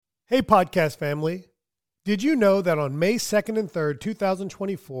Hey, podcast family. Did you know that on May 2nd and 3rd,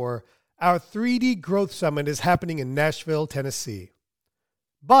 2024, our 3D Growth Summit is happening in Nashville, Tennessee?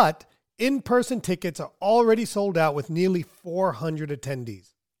 But in-person tickets are already sold out with nearly 400 attendees.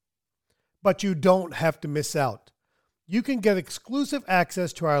 But you don't have to miss out. You can get exclusive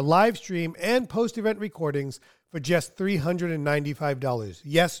access to our live stream and post-event recordings for just $395.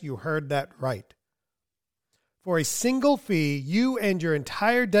 Yes, you heard that right. For a single fee, you and your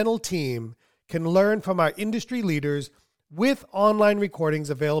entire dental team can learn from our industry leaders with online recordings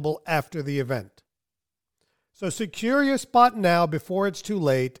available after the event. So secure your spot now before it's too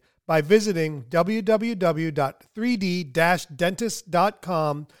late by visiting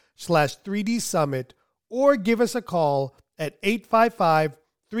www.3d-dentist.com/3D Summit or give us a call at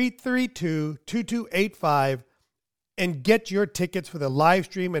 855-332-2285 and get your tickets for the live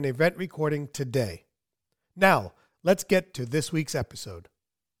stream and event recording today. Now, let's get to this week's episode.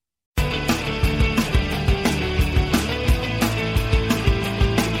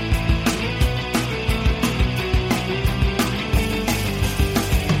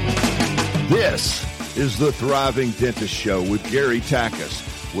 This is the Thriving Dentist Show with Gary Takis,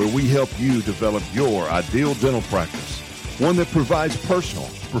 where we help you develop your ideal dental practice, one that provides personal,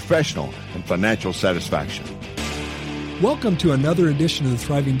 professional, and financial satisfaction. Welcome to another edition of the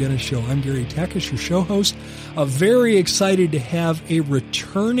Thriving Dentist Show. I'm Gary Takis, your show host. Very excited to have a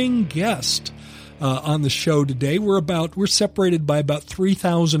returning guest on the show today. We're separated by about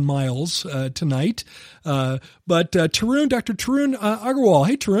 3,000 miles tonight. But Tarun, Dr. Tarun Agarwal.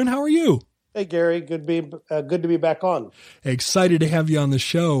 Hey, Tarun, how are you? Hey, Gary. Good to be back on. Excited to have you on the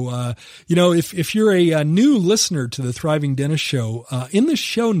show. If you're a new listener to the Thriving Dentist Show, in the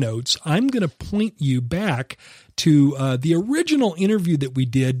show notes, I'm going to point you back to the original interview that we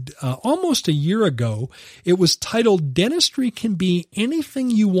did almost a year ago. It was titled "Dentistry Can Be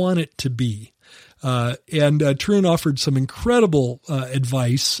Anything You Want It to Be." And Tarun offered some incredible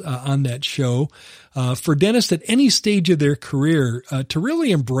advice on that show for dentists at any stage of their career to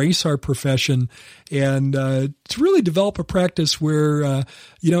really embrace our profession and to really develop a practice where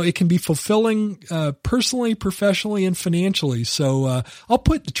it can be fulfilling personally, professionally, and financially. So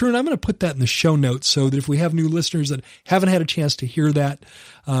Tarun, I'm going to put that in the show notes so that if we have new listeners that haven't had a chance to hear that,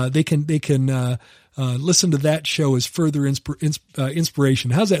 they can listen to that show as further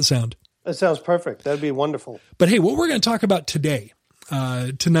inspiration. How's that sound? That sounds perfect. That'd be wonderful. But hey, what we're going to talk about tonight,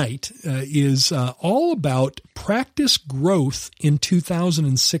 is all about practice growth in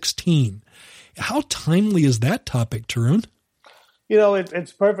 2016. How timely is that topic, Tarun?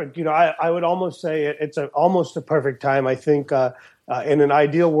 It's perfect. I would almost say it's almost a perfect time. I think in an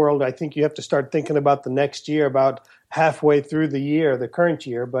ideal world, I think you have to start thinking about the next year, about halfway through the current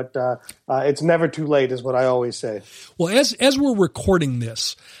year, but it's never too late is what I always say. Well, as we're recording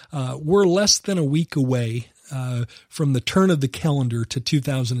this, we're less than a week away from the turn of the calendar to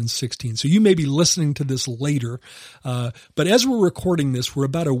 2016. So you may be listening to this later, but as we're recording this, we're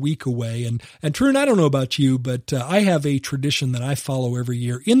about a week away. And Tarun, I don't know about you, but I have a tradition that I follow every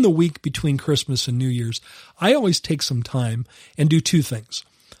year. In the week between Christmas and New Year's, I always take some time and do two things.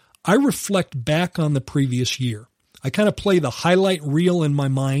 I reflect back on the previous year. I kind of play the highlight reel in my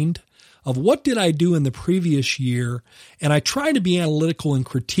mind of what did I do in the previous year, and I try to be analytical and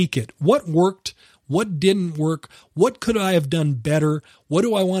critique it. What worked? What didn't work? What could I have done better? What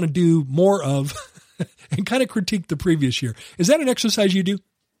do I want to do more of? And kind of critique the previous year. Is that an exercise you do?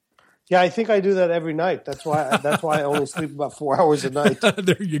 Yeah, I think I do that every night. That's why I only sleep about 4 hours a night.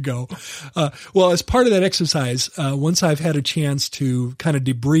 There you go. Well, as part of that exercise, once I've had a chance to kind of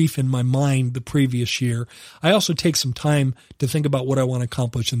debrief in my mind the previous year, I also take some time to think about what I want to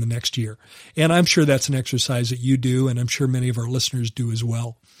accomplish in the next year. And I'm sure that's an exercise that you do, and I'm sure many of our listeners do as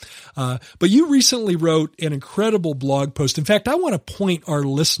well. But you recently wrote an incredible blog post. In fact, I want to point our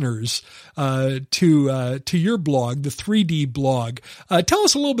listeners to your blog, the 3D blog. Tell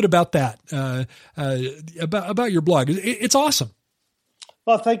us a little bit about that, about your blog. It's awesome.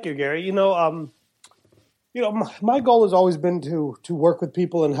 Well, thank you, Gary. My goal has always been to work with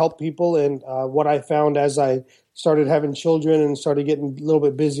people and help people. And what I found as I started having children and started getting a little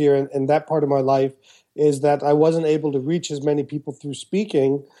bit busier in that part of my life is that I wasn't able to reach as many people through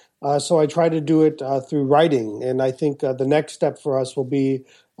speaking. So I try to do it through writing. And I think the next step for us will be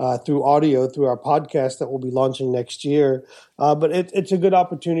through audio, through our podcast that we'll be launching next year. But it's a good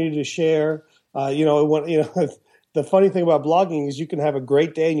opportunity to share. The funny thing about blogging is you can have a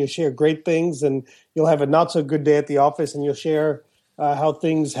great day and you'll share great things, and you'll have a not so good day at the office and you'll share how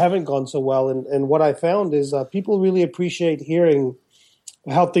things haven't gone so well. And what I found is people really appreciate hearing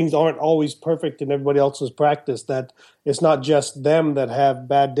how things aren't always perfect in everybody else's practice, that it's not just them that have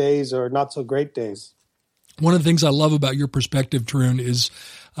bad days or not so great days. One of the things I love about your perspective, Tarun, is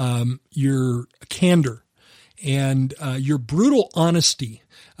your candor and your brutal honesty.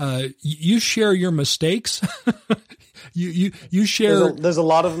 You share your mistakes. You share. There's a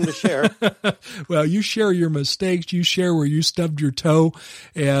lot of them to share. Well, you share your mistakes. You share where you stubbed your toe,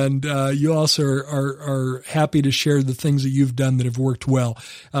 and you also are happy to share the things that you've done that have worked well.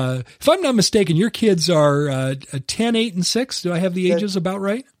 If I'm not mistaken, your kids are 10, 8, and 6. Do I have the ages about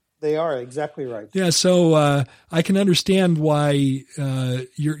right? They are exactly right. Yeah, so I can understand why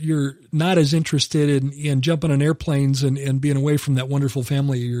you're not as interested in jumping on airplanes and being away from that wonderful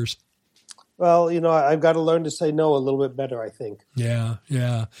family of yours. Well, I've got to learn to say no a little bit better, I think. Yeah.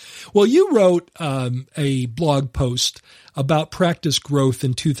 Well, you wrote a blog post about practice growth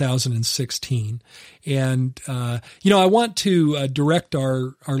in 2016. And, I want to direct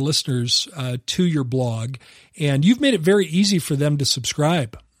our listeners to your blog. And you've made it very easy for them to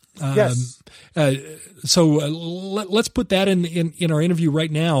subscribe. Yes. So let's put that in our interview right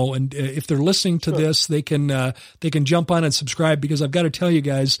now. And if they're listening to this, they can jump on and subscribe, because I've got to tell you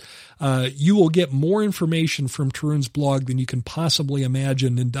guys, you will get more information from Tarun's blog than you can possibly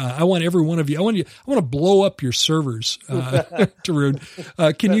imagine. And I want every one of you. I want to blow up your servers, Tarun.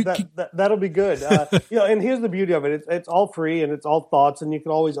 That'll be good. And here's the beauty of it: it's all free and it's all thoughts, and you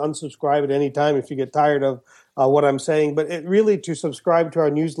can always unsubscribe at any time if you get tired of what I'm saying. But to subscribe to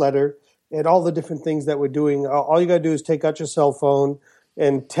our newsletter and all the different things that we're doing, all you got to do is take out your cell phone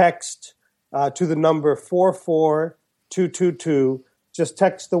and text to the number 44222. Just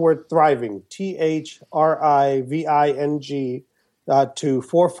text the word thriving, THRIVING, to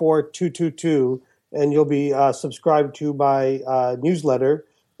 44222, and you'll be subscribed to my newsletter,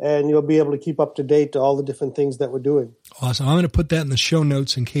 and you'll be able to keep up to date to all the different things that we're doing. Awesome. I'm going to put that in the show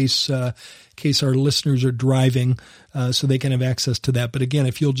notes in case our listeners are driving, so they can have access to that. But again,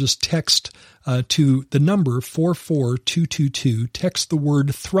 if you'll just text to the number 44222, text the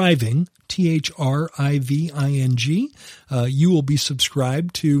word thriving, THRIVING, you will be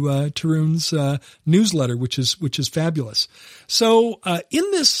subscribed to Tarun's newsletter, which is fabulous. So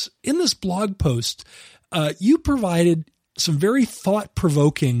in this blog post, you provided some very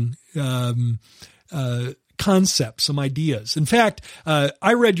thought-provoking concepts, some ideas. In fact,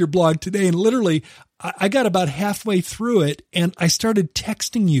 I read your blog today, and literally I got about halfway through it and I started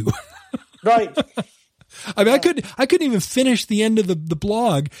texting you. Right. I mean, I couldn't even finish the end of the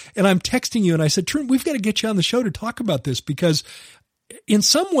blog, and I'm texting you, and I said, Tarun, we've got to get you on the show to talk about this, because in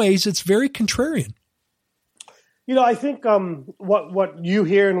some ways it's very contrarian. I think what you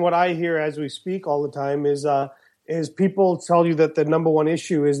hear and what I hear as we speak all the time is people tell you that the number one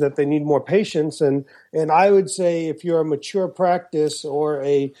issue is that they need more patience. And I would say if you're a mature practice or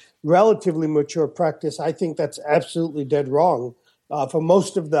a relatively mature practice, I think that's absolutely dead wrong for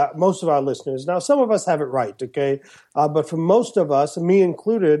most of our listeners. Now, some of us have it right, okay? But for most of us, me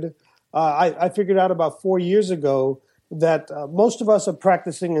included, I figured out about 4 years ago that most of us are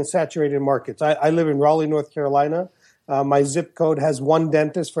practicing in saturated markets. I live in Raleigh, North Carolina. My zip code has one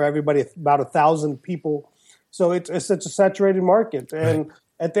dentist for everybody, about 1,000 people. So it's such a saturated market. And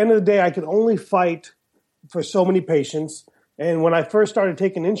at the end of the day, I could only fight for so many patients. And when I first started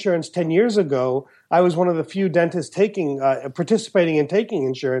taking insurance 10 years ago, I was one of the few dentists participating in taking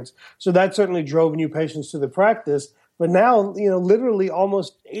insurance. So that certainly drove new patients to the practice. But now, literally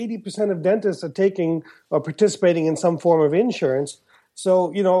almost 80% of dentists are taking or participating in some form of insurance.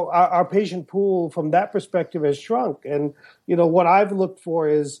 So, our patient pool from that perspective has shrunk. And, what I've looked for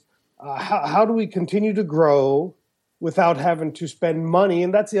is, how do we continue to grow without having to spend money?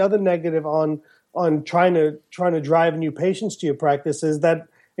 And that's the other negative on trying to drive new patients to your practice, is that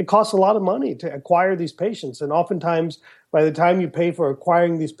it costs a lot of money to acquire these patients. And oftentimes, by the time you pay for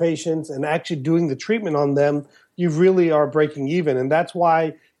acquiring these patients and actually doing the treatment on them, you really are breaking even. And that's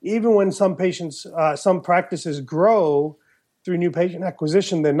why even when some practices grow through new patient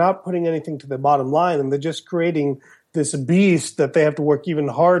acquisition, they're not putting anything to the bottom line, and they're just creating this beast that they have to work even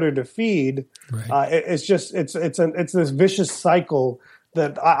harder to feed. Right. It's this vicious cycle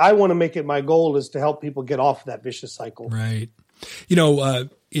that I want to make it my goal is to help people get off that vicious cycle. Right.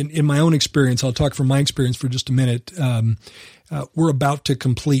 In my own experience, I'll talk from my experience for just a minute. We're about to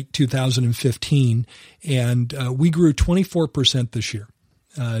complete 2015, and we grew 24% this year,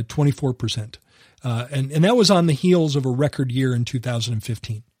 24%. And that was on the heels of a record year in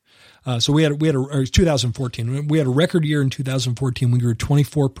 2015. So we had 2014. We had a record year in 2014. We grew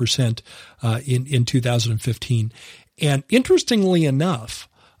 24% in 2015. And interestingly enough,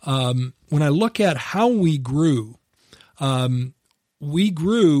 when I look at how we grew, we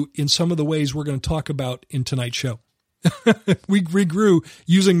grew in some of the ways we're going to talk about in tonight's show. We grew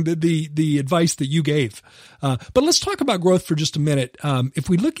using the advice that you gave. But let's talk about growth for just a minute. If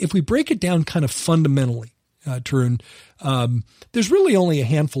we break it down kind of fundamentally, Tarun, there's really only a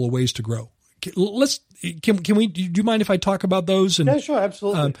handful of ways to grow. Can we, do you mind if I talk about those? And, yeah, sure.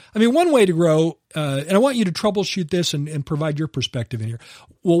 Absolutely. One way to grow, and I want you to troubleshoot this and provide your perspective in here.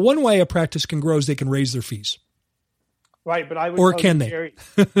 Well, one way a practice can grow is they can raise their fees. Right. But I would, or can they? Gary,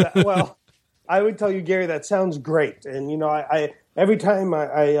 I would tell you, Gary, that sounds great. And, I every time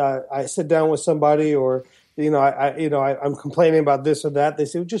I sit down with somebody or, I'm complaining about this or that, they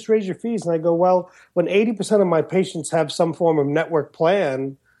say, well, just raise your fees. And I go, well, when 80% of my patients have some form of network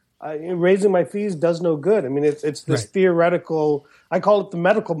plan, raising my fees does no good. I mean, it's this theoretical, I call it the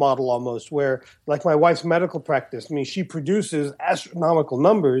medical model almost, where like my wife's medical practice, I mean, she produces astronomical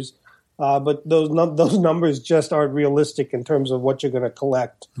numbers, but those numbers just aren't realistic in terms of what you're going to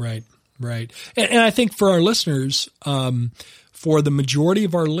collect. Right. And I think for our listeners, for the majority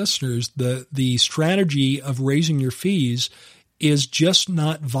of our listeners, the strategy of raising your fees is just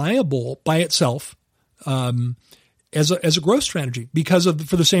not viable by itself. As a growth strategy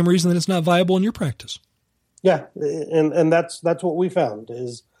for the same reason that it's not viable in your practice. Yeah. And that's what we found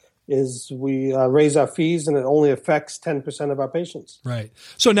is we raise our fees and it only affects 10% of our patients. Right.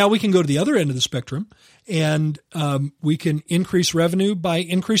 So now we can go to the other end of the spectrum and we can increase revenue by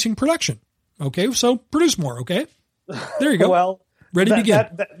increasing production. Okay. So produce more. Okay. There you go. Well, ready to begin.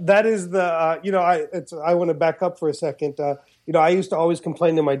 That is the, I want to back up for a second. I used to always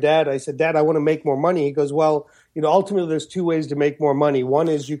complain to my dad. I said, Dad, I want to make more money. He goes, well, ultimately there's two ways to make more money. One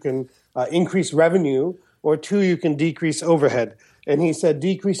is you can increase revenue, or two, you can decrease overhead. And he said,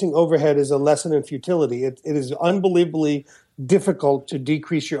 decreasing overhead is a lesson in futility. It is unbelievably difficult to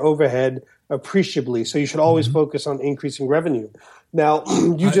decrease your overhead appreciably. So you should always focus on increasing revenue. Now,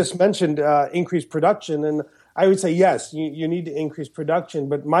 you just mentioned increased production, and I would say, yes, you need to increase production.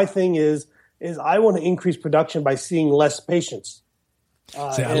 But my thing is I want to increase production by seeing less patients.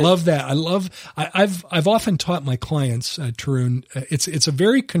 I love that. I've often taught my clients, Tarun, it's a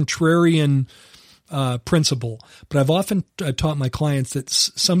very contrarian principle, but I've often taught my clients that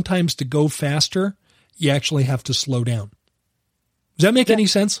sometimes to go faster, you actually have to slow down. Does that make any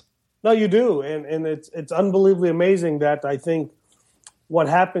sense? No, you do. And it's unbelievably amazing that I think what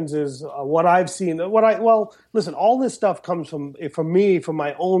happens is what I've seen, listen, all this stuff comes from me, from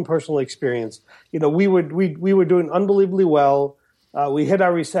my own personal experience. We were doing unbelievably well. We hit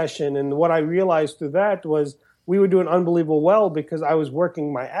our recession, and what I realized through that was we were doing unbelievable well because I was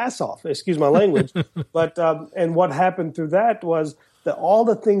working my ass off. Excuse my language, but and what happened through that was that all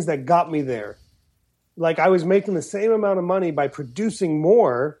the things that got me there, like I was making the same amount of money by producing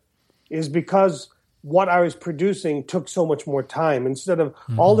more, is because what I was producing took so much more time. Instead of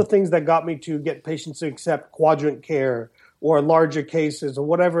all the things that got me to get patients to accept quadrant care or larger cases or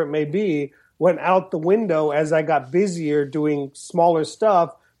whatever it may be, went out the window as I got busier doing smaller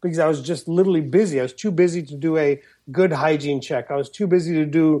stuff because I was just literally busy. I was too busy to do a good hygiene check. I was too busy to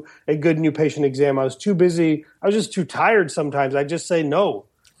do a good new patient exam. I was too busy. I was just too tired sometimes. I just say no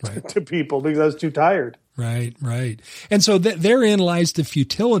to people because I was too tired. Right. And so therein lies the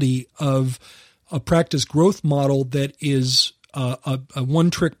futility of a practice growth model that is a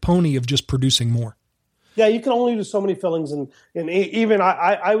one-trick pony of just producing more. Yeah, you can only do so many fillings, and even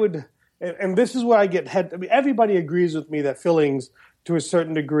I would, and this is where I get everybody agrees with me that fillings to a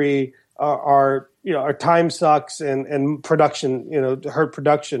certain degree are time sucks and production, hurt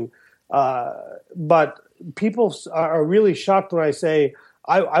production. But people are really shocked when I say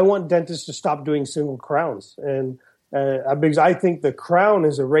I want dentists to stop doing single crowns, and because I think the crown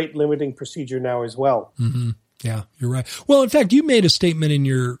is a rate limiting procedure now as well. Mm-hmm. Yeah, you're right. Well, in fact, you made a statement in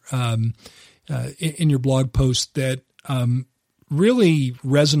your blog post that really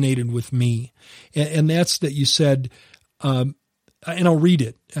resonated with me, and that's that you said, and I'll read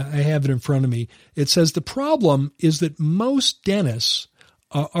it. I have it in front of me. It says, the problem is that most dentists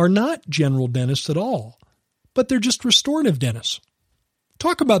are not general dentists at all, but they're just restorative dentists.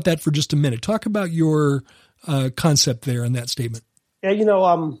 Talk about that for just a minute. Talk about your concept there in that statement. Yeah,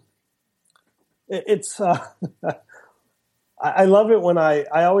 it's I love it when I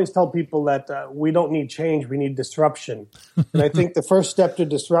always tell people that we don't need change, we need disruption. And I think the first step to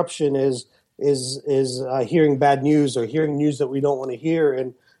disruption is hearing bad news or hearing news that we don't want to hear.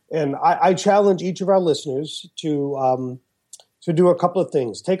 And I challenge each of our listeners to do a couple of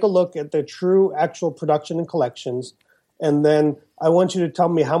things. Take a look at the true actual production and collections, and then I want you to tell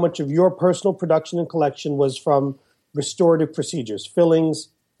me how much of your personal production and collection was from restorative procedures, fillings,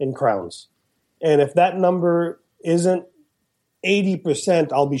 and crowns. And if that number isn't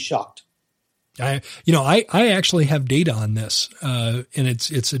 80%, I'll be shocked. I actually have data on this, and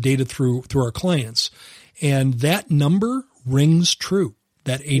it's a data through our clients, and that number rings true.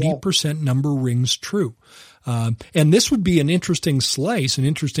 That 80% number rings true. And this would be an interesting slice, an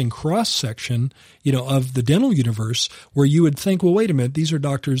interesting cross section, of the dental universe, where you would think, well, wait a minute, these are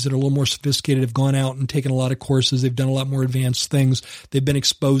doctors that are a little more sophisticated, have gone out and taken a lot of courses. They've done a lot more advanced things. They've been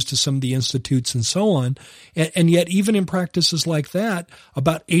exposed to some of the institutes and so on. And yet, even in practices like that,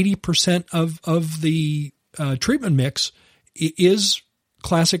 about 80% of the treatment mix is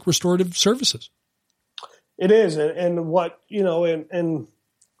classic restorative services. It is. And what,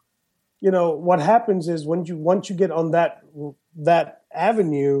 what happens is once you get on that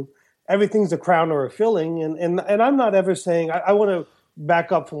avenue, everything's a crown or a filling. And I'm not ever saying, I want to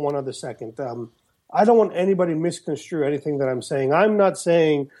back up for one other second. I don't want anybody to misconstrue anything that I'm saying. I'm not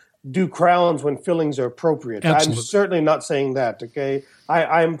saying do crowns when fillings are appropriate. Absolutely. I'm certainly not saying that. Okay.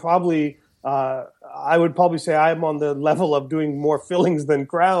 I would probably say I'm on the level of doing more fillings than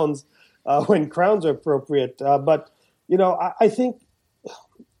crowns when crowns are appropriate. But I think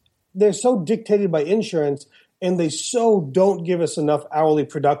they're so dictated by insurance, and they so don't give us enough hourly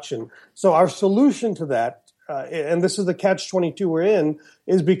production. So our solution to that, and this is the catch-22 we're in,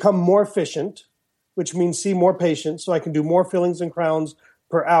 is become more efficient, which means see more patients, so I can do more fillings and crowns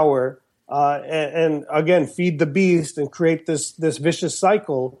per hour, and again, feed the beast and create this vicious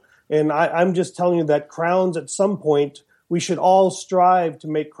cycle. And I'm just telling you that crowns, at some point, we should all strive to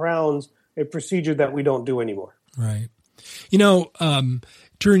make crowns a procedure that we don't do anymore. Right.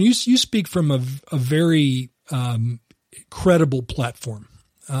 Turin, you speak from a very credible platform,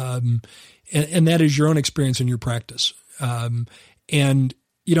 and that is your own experience in your practice. I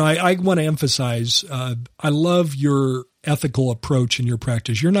want to emphasize, I love your ethical approach in your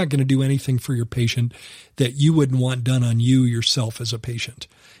practice. You're not going to do anything for your patient that you wouldn't want done on you yourself as a patient.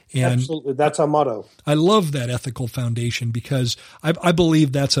 And absolutely, that's our motto. I love that ethical foundation because I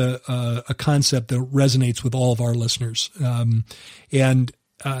believe that's a concept that resonates with all of our listeners.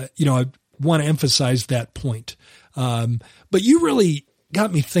 I want to emphasize that point. But you really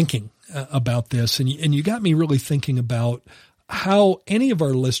got me thinking about this, and you got me really thinking about how any of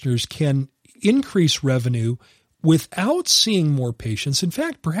our listeners can increase revenue without seeing more patients. In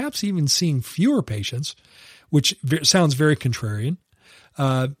fact, perhaps even seeing fewer patients, which sounds very contrarian,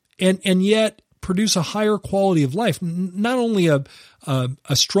 and yet produce a higher quality of life, not only a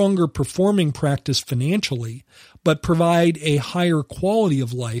stronger performing practice financially, but provide a higher quality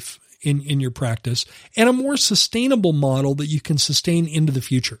of life in your practice and a more sustainable model that you can sustain into the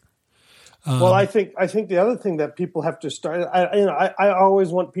future. Well, I think the other thing that people have to start, I always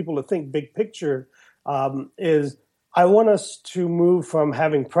want people to think big picture, is I want us to move from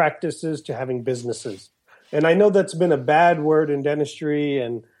having practices to having businesses. And I know that's been a bad word in dentistry,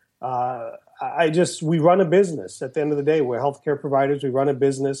 and we run a business. At the end of the day, we're healthcare providers. We run a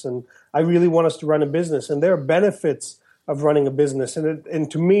business, and I really want us to run a business. And there are benefits of running a business,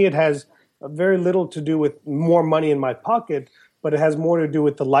 and to me, it has very little to do with more money in my pocket, but it has more to do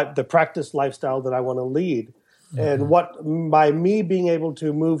with the practice lifestyle that I want to lead. Mm-hmm. And by me being able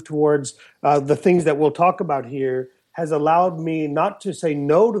to move towards the things that we'll talk about here has allowed me not to say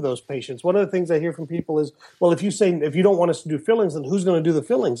no to those patients. One of the things I hear from people is, well, if you don't want us to do fillings, then who's going to do the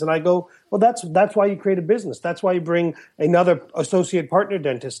fillings? And I go, well, that's why you create a business. That's why you bring another associate partner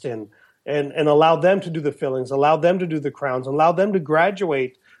dentist in and allow them to do the fillings, allow them to do the crowns, allow them to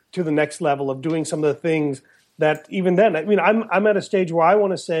graduate to the next level of doing some of the things that even then, I mean, I'm at a stage where I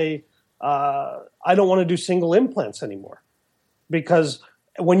want to say, I don't want to do single implants anymore, because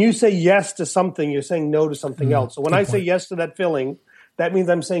when you say yes to something, you're saying no to something else. So when I say yes to that filling, that means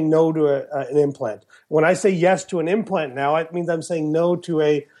I'm saying no to an implant. When I say yes to an implant now, it means I'm saying no to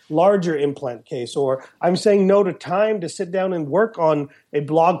a larger implant case, or I'm saying no to time to sit down and work on a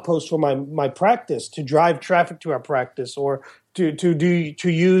blog post for my practice, to drive traffic to our practice, or to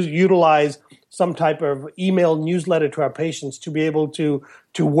utilize some type of email newsletter to our patients to be able to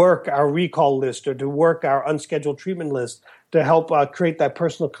work our recall list or to work our unscheduled treatment list to help create that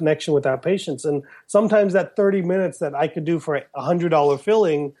personal connection with our patients. And sometimes that 30 minutes that I could do for a $100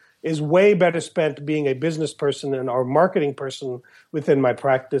 filling is way better spent being a business person and or marketing person within my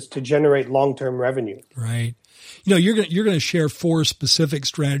practice to generate long-term revenue. Right. You're going to share 4 specific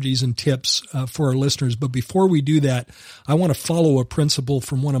strategies and tips for our listeners. But before we do that, I want to follow a principle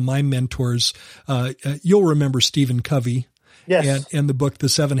from one of my mentors. You'll remember Stephen Covey. Yes. And the book, The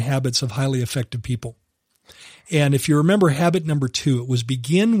 7 Habits of Highly Effective People. And if you remember habit number 2, it was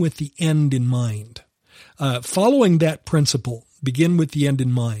begin with the end in mind. Following that principle, begin with the end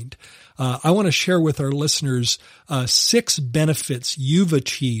in mind. I want to share with our listeners 6 benefits you've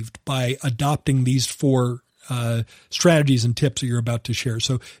achieved by adopting these 4 strategies and tips that you're about to share.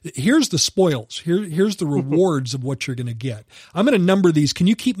 So here's the spoils. Here's the rewards of what you're going to get. I'm going to number these. Can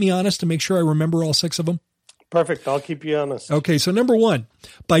you keep me honest to make sure I remember all 6 of them? Perfect. I'll keep you honest. Okay. So number 1,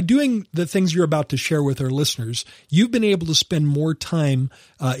 by doing the things you're about to share with our listeners, you've been able to spend more time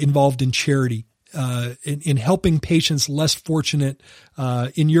involved in charity, in helping patients less fortunate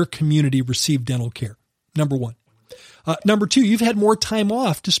in your community receive dental care. Number 1. Number 2, you've had more time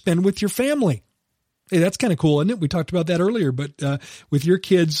off to spend with your family. Hey, that's kind of cool, isn't it? We talked about that earlier, but with your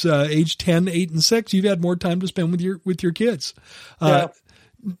kids age 10, 8, and 6, you've had more time to spend with your kids. Yeah.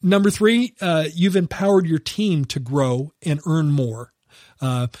 Number 3, you've empowered your team to grow and earn more.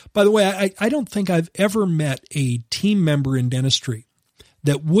 By the way, I don't think I've ever met a team member in dentistry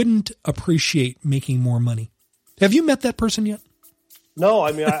that wouldn't appreciate making more money. Have you met that person yet? No,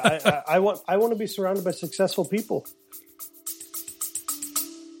 I mean, I want to be surrounded by successful people.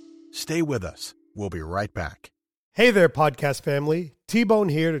 Stay with us. We'll be right back. Hey there, podcast family. T-Bone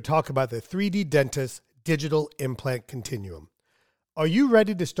here to talk about the 3D Dentist Digital Implant Continuum. Are you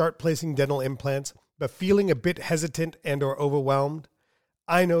ready to start placing dental implants, but feeling a bit hesitant and or overwhelmed?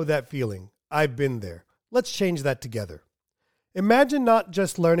 I know that feeling. I've been there. Let's change that together. Imagine not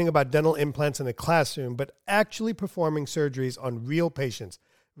just learning about dental implants in a classroom, but actually performing surgeries on real patients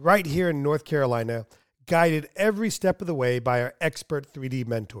right here in North Carolina, guided every step of the way by our expert 3D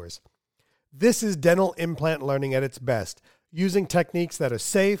mentors. This is dental implant learning at its best, using techniques that are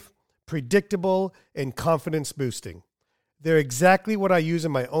safe, predictable, and confidence boosting. They're exactly what I use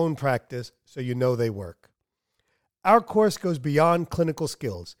in my own practice, so you know they work. Our course goes beyond clinical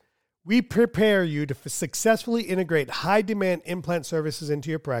skills. We prepare you to successfully integrate high-demand implant services into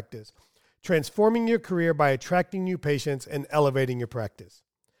your practice, transforming your career by attracting new patients and elevating your practice.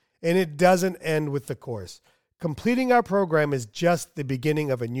 And it doesn't end with the course. Completing our program is just the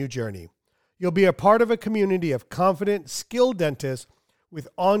beginning of a new journey. You'll be a part of a community of confident, skilled dentists with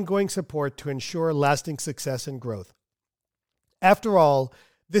ongoing support to ensure lasting success and growth. After all,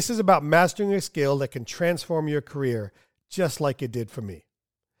 this is about mastering a skill that can transform your career, just like it did for me.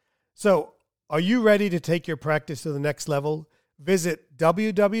 So, are you ready to take your practice to the next level? Visit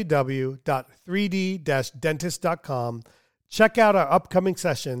www.3d-dentist.com, check out our upcoming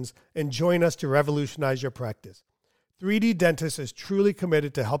sessions, and join us to revolutionize your practice. 3D Dentist is truly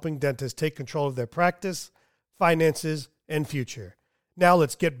committed to helping dentists take control of their practice, finances, and future. Now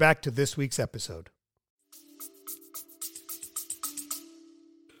let's get back to this week's episode.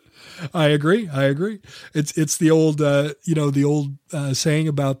 I agree. It's the old, saying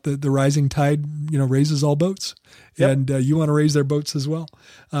about the rising tide, raises all boats. Yep. And you want to raise their boats as well.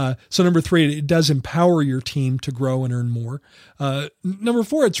 So number 3, it does empower your team to grow and earn more. Number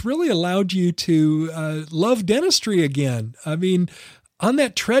 4, it's really allowed you to love dentistry again. I mean, on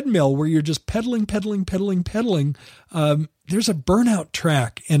that treadmill where you're just pedaling, there's a burnout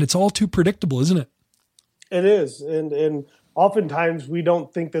track, and it's all too predictable, isn't it? It is. And oftentimes we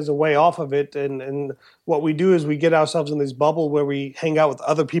don't think there's a way off of it. And what we do is we get ourselves in this bubble where we hang out with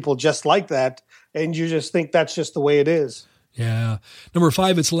other people just like that. And you just think that's just the way it is. Yeah. Number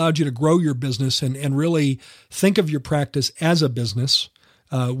 5, it's allowed you to grow your business and really think of your practice as a business,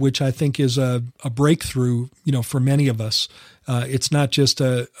 which I think is a breakthrough, for many of us. It's not just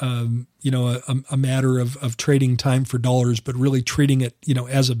a matter of trading time for dollars, but really treating it,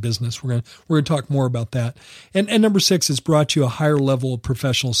 as a business. We're going to talk more about that. And number 6, it's brought you a higher level of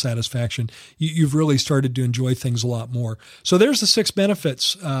professional satisfaction. You've really started to enjoy things a lot more. So there's the 6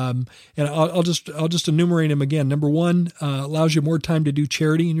 benefits. And I'll just enumerate them again. Number 1, allows you more time to do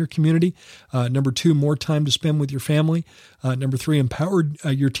charity in your community. Number 2, more time to spend with your family. Number 3, empowered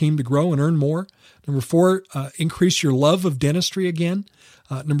your team to grow and earn more. Number 4, increase your love of dentistry again.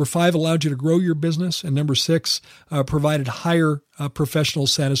 Number 5, allowed you to grow your business. And number 6, provided higher professional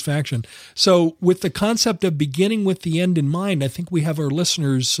satisfaction. So with the concept of beginning with the end in mind, I think we have our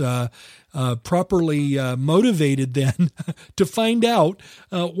listeners properly motivated then to find out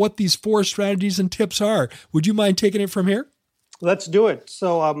what these 4 strategies and tips are. Would you mind taking it from here? Let's do it.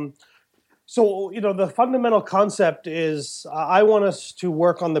 So the fundamental concept is I want us to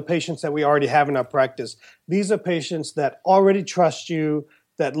work on the patients that we already have in our practice. These are patients that already trust you,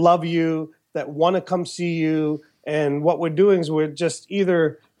 that love you, that want to come see you. And what we're doing is we're just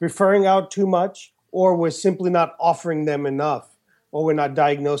either referring out too much or we're simply not offering them enough or we're not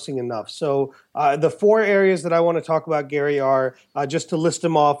diagnosing enough. So the 4 areas that I want to talk about, Gary, are just to list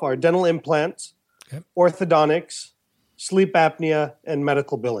them off, are dental implants, okay, orthodontics, sleep apnea, and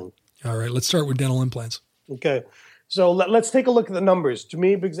medical billing. All right, let's start with dental implants. Okay. So let's take a look at the numbers. To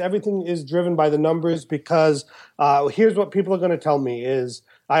me, because everything is driven by the numbers, because here's what people are going to tell me is,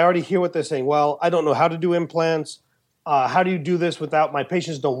 I already hear what they're saying. Well, I don't know how to do implants. How do you do this without, my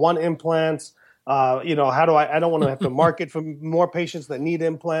patients don't want implants? How do I don't want to have to market for more patients that need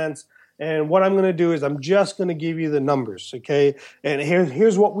implants. And what I'm going to do is I'm just going to give you the numbers, okay? And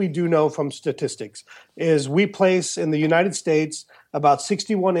here's what we do know from statistics, is we place in the United States about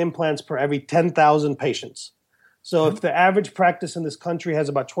 61 implants per every 10,000 patients. So if the average practice in this country has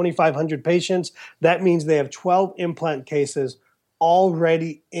about 2,500 patients, that means they have 12 implant cases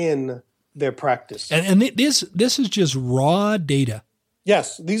already in their practice. And this is just raw data.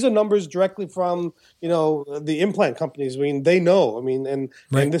 Yes, these are numbers directly from, the implant companies. I mean, they know. I mean, and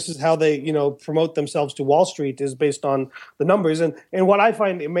this is how they, promote themselves to Wall Street, is based on the numbers. And what I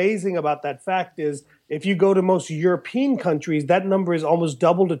find amazing about that fact is, if you go to most European countries, that number is almost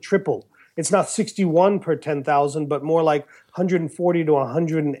double to triple. It's not 61 per 10,000, but more like 140 to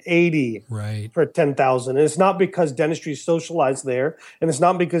 180 per 10,000. And it's not because dentistry is socialized there, and it's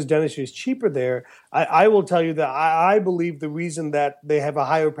not because dentistry is cheaper there. I will tell you that I believe the reason that they have a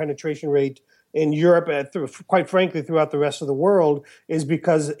higher penetration rate in Europe, quite frankly, throughout the rest of the world, is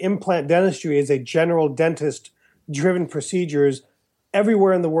because implant dentistry is a general dentist-driven procedures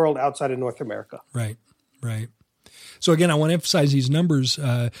everywhere in the world outside of North America. Right. So again, I want to emphasize these numbers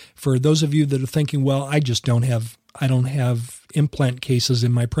for those of you that are thinking, well, I don't have implant cases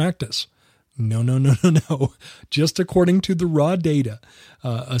in my practice. No. Just according to the raw data,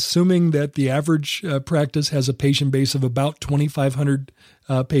 assuming that the average practice has a patient base of about 2,500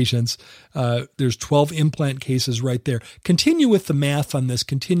 patients, there's 12 implant cases right there. Continue with the math on this.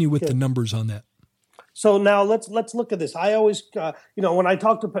 Continue with the numbers on that. So now let's look at this. I always, when I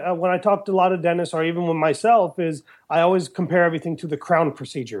talk to a lot of dentists, or even with myself, is I always compare everything to the crown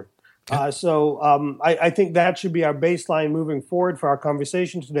procedure. Okay. I think that should be our baseline moving forward for our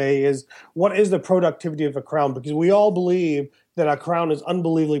conversation today. Is what is the productivity of a crown? Because we all believe that a crown is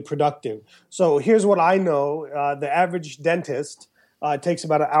unbelievably productive. So here's what I know: the average dentist takes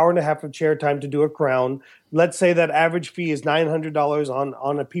about an hour and a half of chair time to do a crown. Let's say that average fee is $900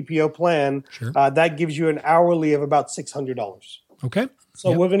 on a PPO plan. Sure. That gives you an hourly of about $600. Okay.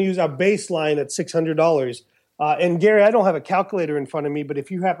 So we're going to use our baseline at $600. And Gary, I don't have a calculator in front of me, but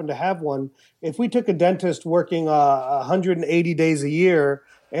if you happen to have one, if we took a dentist working 180 days a year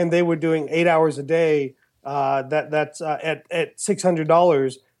and they were doing 8 hours a day, that's at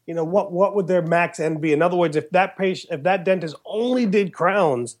 $600. What would their max end be? In other words, if that dentist only did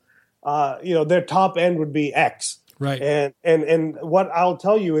crowns, their top end would be X. Right. And what I'll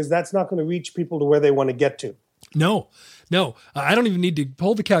tell you is that's not going to reach people to where they want to get to. No, I don't even need to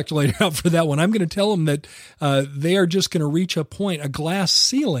pull the calculator out for that one. I'm going to tell them that they are just going to reach a glass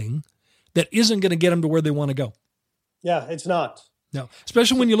ceiling that isn't going to get them to where they want to go. Yeah, it's not. No,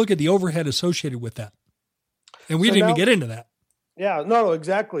 especially when you look at the overhead associated with that. And we didn't even get into that. Yeah, no,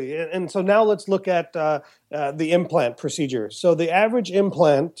 exactly. And so now let's look at the implant procedure. So the average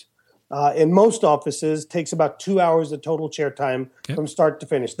implant in most offices takes about 2 hours of total chair time from start to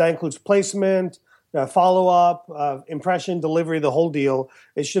finish. That includes placement, follow-up, impression, delivery, the whole deal.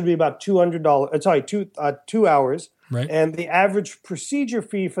 It should be about $200. 2 hours. Right. And the average procedure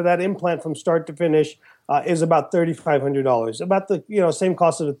fee for that implant from start to finish is about $3,500, about the same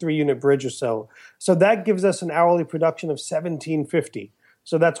cost of a 3-unit bridge or so. So that gives us an hourly production of $1,750.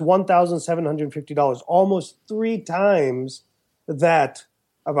 So that's $1,750, almost 3 times that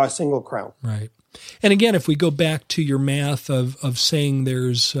of our single crown. Right. And again, if we go back to your math of saying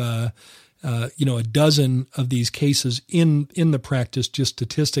there's a dozen of these cases in the practice, just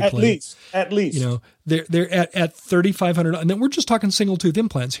statistically, at least, they're at 3,500, and then we're just talking single tooth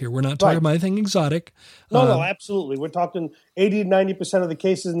implants here. We're not talking about anything exotic. No, absolutely. We're talking 80 to 90% of the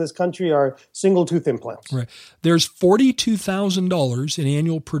cases in this country are single tooth implants. Right. There's $42,000 in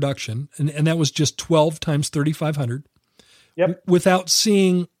annual production, and that was just 12 times 3,500. Yep. Without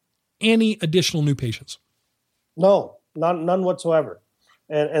seeing any additional new patients. No, none whatsoever.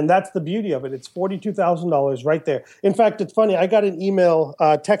 And that's the beauty of it. It's $42,000 right there. In fact, it's funny. I got an email,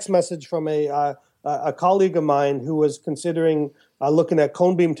 text message from a colleague of mine who was considering looking at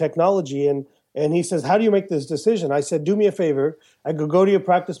cone beam technology. And he says, how do you make this decision? I said, do me a favor. I could go to your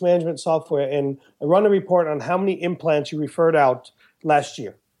practice management software and run a report on how many implants you referred out last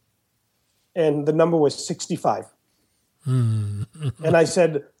year. And the number was 65. Mm-hmm. And I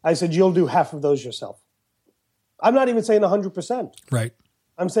said, you'll do half of those yourself. I'm not even saying 100%. Right.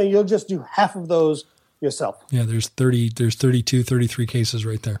 I'm saying you'll just do half of those yourself. Yeah, there's 32, 33 cases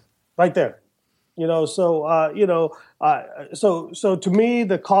right there. Right there. So to me,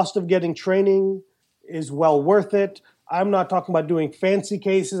 the cost of getting training is well worth it. I'm not talking about doing fancy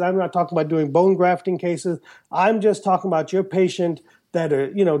cases. I'm not talking about doing bone grafting cases. I'm just talking about your patient that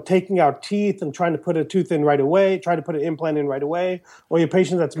are, taking out teeth and trying to put a tooth in right away, trying to put an implant in right away, or your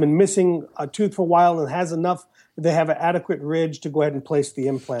patient that's been missing a tooth for a while and has enough, they have an adequate ridge to go ahead and place the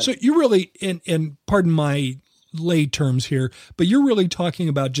implant. So you really, and pardon my lay terms here, but you're really talking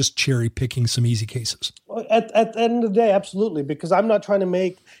about just cherry picking some easy cases. At the end of the day, absolutely, because I'm not trying to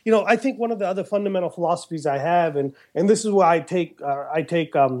make, I think one of the other fundamental philosophies I have, and this is why I take, I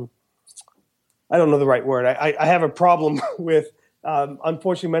don't know the right word. I have a problem with,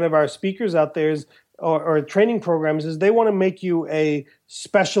 unfortunately, many of our speakers out there or training programs is they want to make you a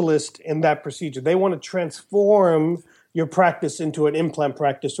specialist in that procedure. They want to transform your practice into an implant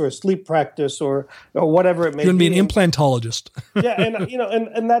practice or a sleep practice or whatever it may be. You're going to be an implantologist. Yeah,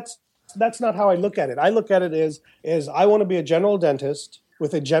 and that's not how I look at it. I look at it as I want to be a general dentist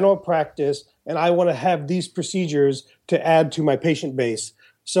with a general practice, and I want to have these procedures to add to my patient base.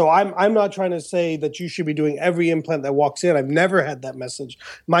 So I'm not trying to say that you should be doing every implant that walks in. I've never had that message.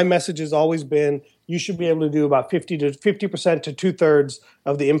 My message has always been you should be able to do about 50% to 2/3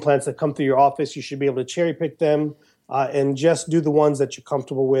 of the implants that come through your office. You should be able to cherry pick them and just do the ones that you're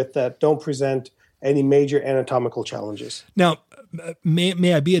comfortable with that don't present any major anatomical challenges. Now,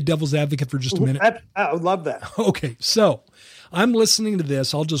 may I be a devil's advocate for just a minute? I would love that. Okay, so I'm listening to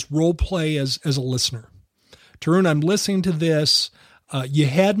this. I'll just role play as a listener. Tarun, I'm listening to this. You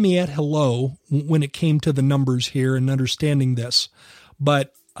had me at hello when it came to the numbers here and understanding this.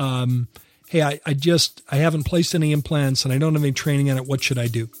 But, hey, I haven't placed any implants and I don't have any training on it. What should I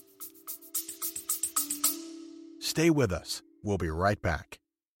do? Stay with us. We'll be right back.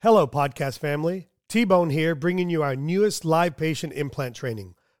 Hello, podcast family. T-Bone here, bringing you our newest live patient implant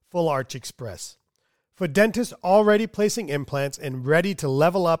training, Full Arch Express. For dentists already placing implants and ready to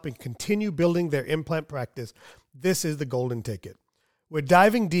level up and continue building their implant practice, this is the golden ticket. We're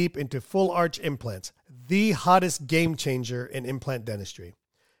diving deep into full arch implants, the hottest game changer in implant dentistry.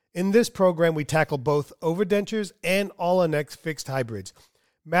 In this program, we tackle both overdentures and all-on-X fixed hybrids,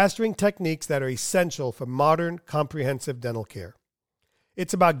 mastering techniques that are essential for modern, comprehensive dental care.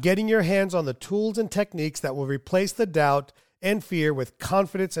 It's about getting your hands on the tools and techniques that will replace the doubt and fear with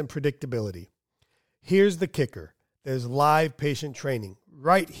confidence and predictability. Here's the kicker. There's live patient training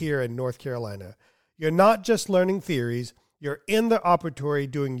right here in North Carolina. You're not just learning theories. You're in the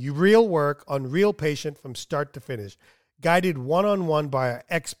operatory doing real work on real patient from start to finish, guided one-on-one by our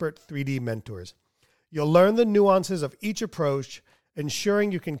expert 3D mentors. You'll learn the nuances of each approach,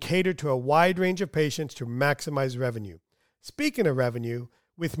 ensuring you can cater to a wide range of patients to maximize revenue. Speaking of revenue,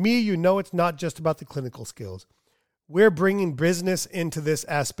 with me, you know it's not just about the clinical skills. We're bringing business into this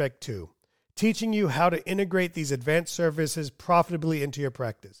aspect too, teaching you how to integrate these advanced services profitably into your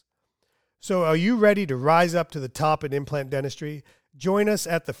practice. So are you ready to rise up to the top in implant dentistry? Join us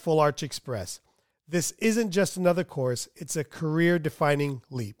at the Full Arch Express. This isn't just another course, it's a career-defining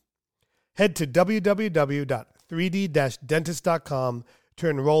leap. Head to www.3d-dentist.com to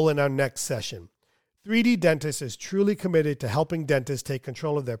enroll in our next session. 3D Dentist is truly committed to helping dentists take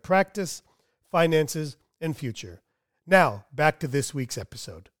control of their practice, finances, and future. Now, back to this week's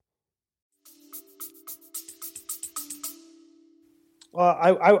episode.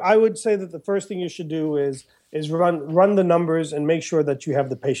 I would say that the first thing you should do is run the numbers and make sure that you have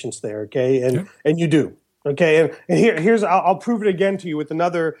the patients there, okay? And you do, okay? And here's I'll prove it again to you with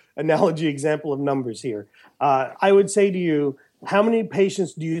another analogy example of numbers here. I would say to you, how many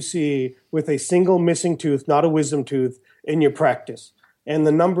patients do you see with a single missing tooth, not a wisdom tooth, in your practice? And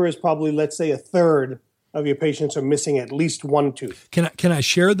the number is probably, let's say, 1/3 of your patients are missing at least one tooth. Can I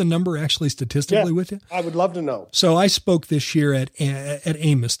share the number actually statistically with you? I would love to know. So I spoke this year at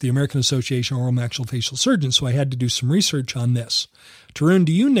AMUS, the American Association of Oral Maxillofacial Surgeons, so I had to do some research on this. Tarun,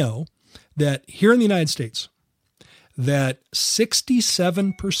 do you know that here in the United States, that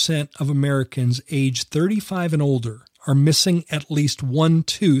 67% of Americans aged 35 and older are missing at least one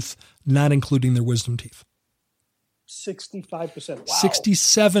tooth, not including their wisdom teeth? 65%. Wow.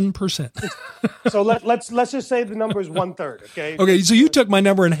 67%. So let's just say the number is 1/3. Okay. Okay. So you took my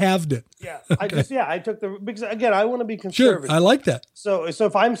number and halved it. Yeah. I took because again, I want to be conservative. Sure. I like that. So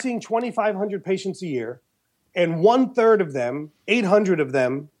if I'm seeing 2,500 patients a year, and 1/3 of them, 800 of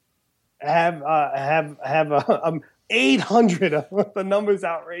them, have 800 of the number's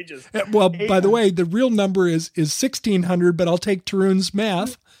outrageous. Well, by the way, the real number is 1,600, but I'll take Tarun's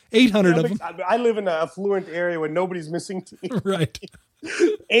math. 800 of them. I live in an affluent area where nobody's missing teeth. Right.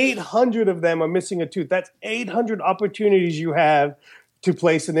 800 of them are missing a tooth. That's 800 opportunities you have to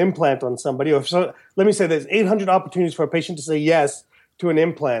place an implant on somebody. Let me say there's 800 opportunities for a patient to say yes to an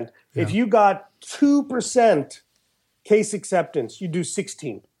implant. Yeah. If you got 2% case acceptance, you do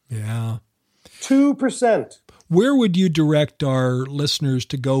 16. Yeah. 2%. Where would you direct our listeners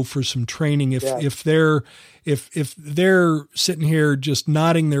to go for some training if they're sitting here just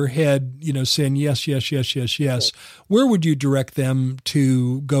nodding their head, saying yes, yes, yes, yes, yes? Where would you direct them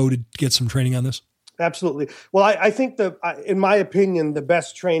to go to get some training on this? Absolutely. Well, I think in my opinion, the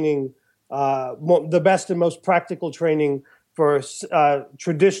best training, the best and most practical training for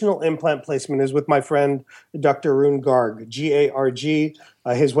traditional implant placement is with my friend, Dr. Arun Garg, G-A-R-G.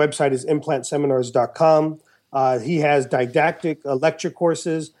 His website is implantseminars.com. He has didactic lecture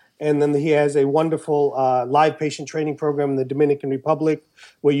courses, and then he has a wonderful live patient training program in the Dominican Republic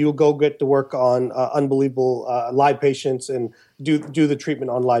where you'll go get to work on unbelievable live patients and do the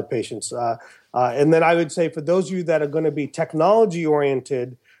treatment on live patients. And then I would say for those of you that are going to be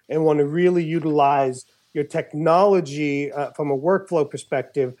technology-oriented and want to really utilize your technology from a workflow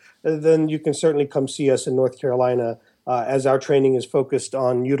perspective, then you can certainly come see us in North Carolina as our training is focused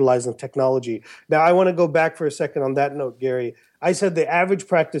on utilizing technology. Now, I want to go back for a second on that note, Gary. I said the average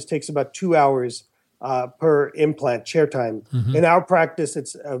practice takes about 2 hours per implant chair time. Mm-hmm. In our practice,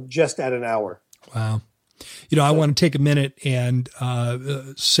 it's just at an hour. Wow. I want to take a minute and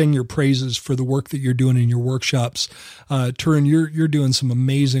sing your praises for the work that you're doing in your workshops. Tarun, you're doing some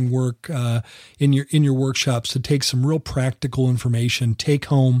amazing work in your workshops to take some real practical information, take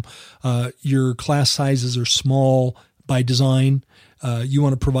home. Your class sizes are small by design. You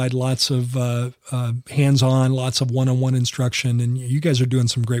want to provide lots of hands-on, lots of one-on-one instruction, and you guys are doing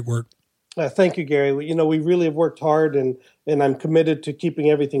some great work. Thank you, Gary. We really have worked hard, and I'm committed to keeping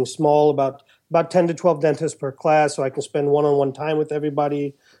everything small, about 10 to 12 dentists per class, so I can spend one-on-one time with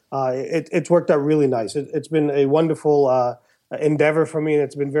everybody. It's worked out really nice. It's been a wonderful endeavor for me, and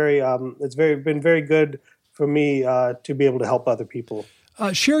it's been been very good for me to be able to help other people.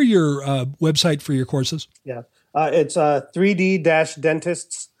 Share your website for your courses. Yeah, it's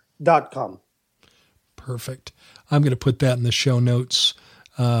 3D-dentists.com. Perfect. I'm going to put that in the show notes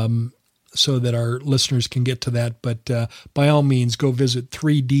so that our listeners can get to that. But by all means, go visit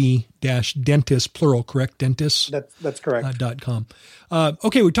 3D-dentist, plural, correct? Dentists? That's correct. .com.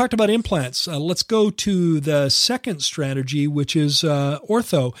 Okay, we talked about implants. Let's go to the second strategy, which is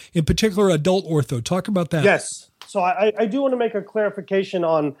ortho, in particular adult ortho. Talk about that. Yes. So I do want to make a clarification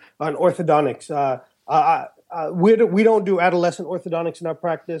on orthodontics. We don't do adolescent orthodontics in our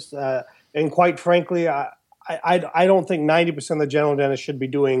practice. And quite frankly, I don't think 90% of the general dentists should be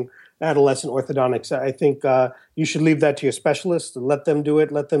doing adolescent orthodontics. I think you should leave that to your specialist and let them do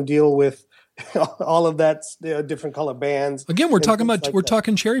it. Let them deal with all of that, different color bands. Again, we're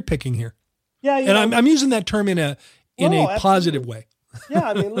talking cherry picking here. Yeah, and I'm using that term in a positive way. Yeah,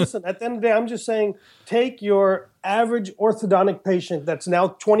 I mean, listen, at the end of the day, I'm just saying take your average orthodontic patient that's now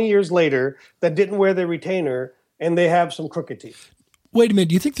 20 years later that didn't wear their retainer and they have some crooked teeth. Wait a minute.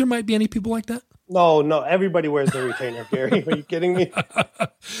 Do you think there might be any people like that? No, everybody wears their retainer, Gary. Are you kidding me?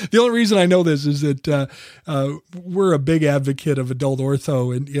 The only reason I know this is that we're a big advocate of adult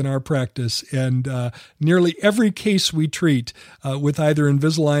ortho in our practice, and nearly every case we treat with either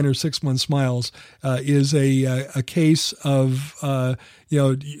Invisalign or 6-month smiles is a case of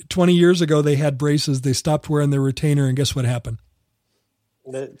 20 years ago they had braces, they stopped wearing their retainer, and guess what happened?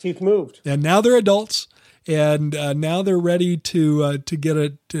 The teeth moved, and now they're adults. And now they're ready to get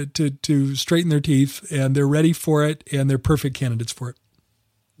it to straighten their teeth, and they're ready for it, and they're perfect candidates for it.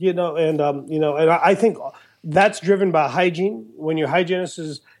 And I think that's driven by hygiene. When your hygienist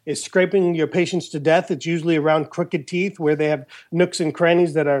is scraping your patients to death, it's usually around crooked teeth where they have nooks and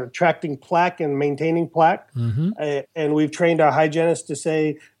crannies that are attracting plaque and maintaining plaque. Mm-hmm. And we've trained our hygienists to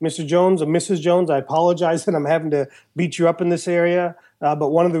say, Mr. Jones or Mrs. Jones, I apologize that I'm having to beat you up in this area. But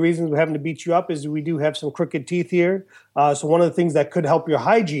one of the reasons we're having to beat you up is we do have some crooked teeth here. So one of the things that could help your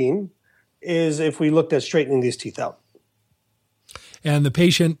hygiene is if we looked at straightening these teeth out. And the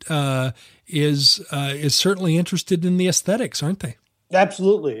patient is certainly interested in the aesthetics, aren't they?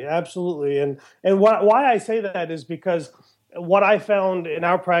 Absolutely. And why I say that is because what I found in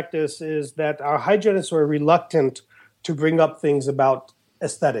our practice is that our hygienists are reluctant to bring up things about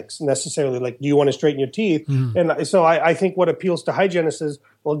aesthetics necessarily, like, do you want to straighten your teeth? And so I think what appeals to hygienists is,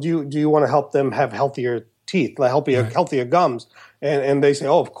 well, do you want to help them have healthier teeth, like healthier gums? And they say,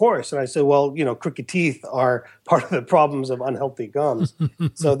 oh, of course. And I say, well, crooked teeth are part of the problems of unhealthy gums.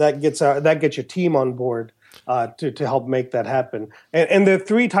 So that gets your team on board to help make that happen. And there are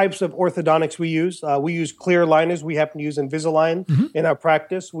 3 types of orthodontics we use. We use clear aligners. We happen to use Invisalign in our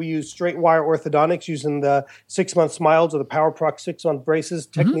practice. We use straight wire orthodontics using the 6-month smiles or the PowerProx 6-month braces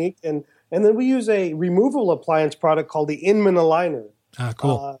technique. And then we use a removable appliance product called the Inman aligner.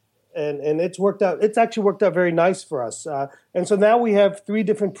 Cool. And it's worked out. It's actually worked out very nice for us. And so now we have 3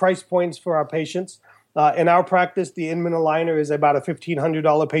 different price points for our patients. In our practice, the Inman aligner is about a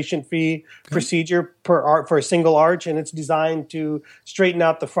 $1,500 patient fee procedure for a single arch, and it's designed to straighten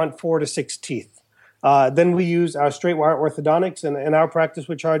out the front 4 to 6 teeth. Then we use our straight wire orthodontics, and in our practice,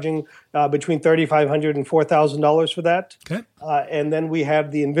 we're charging between $3,500 and $4,000 for that. Okay. And then we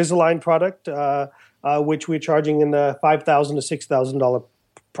have the Invisalign product, which we're charging in the $5,000 to $6,000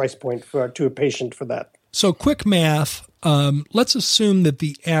 price point to a patient for that. So quick math, let's assume that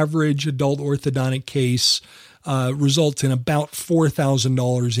the average adult orthodontic case results in about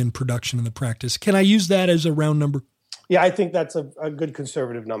 $4,000 in production in the practice. Can I use that as a round number? Yeah, I think that's a good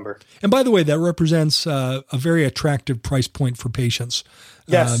conservative number. And by the way, that represents a very attractive price point for patients.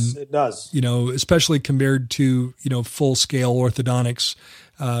 Yes, it does. Especially compared to, full scale orthodontics,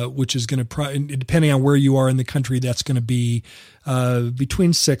 which is going to, depending on where you are in the country, that's going to be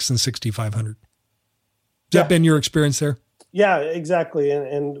between $600 and $6,500. Has that been your experience there? Yeah, exactly.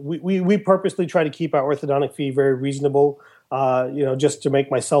 And we purposely try to keep our orthodontic fee very reasonable, just to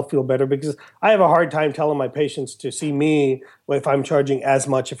make myself feel better, because I have a hard time telling my patients to see me if I'm charging as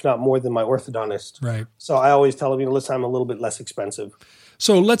much, if not more, than my orthodontist. Right. So I always tell them, listen, I'm a little bit less expensive.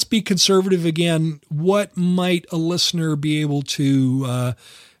 So let's be conservative again. What might a listener be able to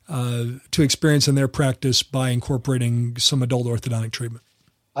experience in their practice by incorporating some adult orthodontic treatment?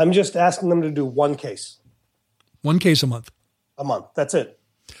 I'm just asking them to do 1 case. 1 case a month. A month. That's it.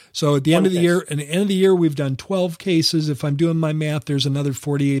 So at the end of the year, we've done 12 cases. If I'm doing my math, there's another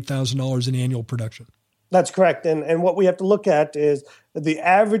 $48,000 in annual production. That's correct. And what we have to look at is the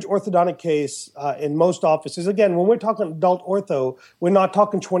average orthodontic case in most offices. Again, when we're talking adult ortho, we're not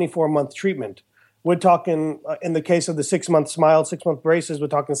talking 24-month treatment. We're talking, in the case of the 6-month smile, 6-month braces, we're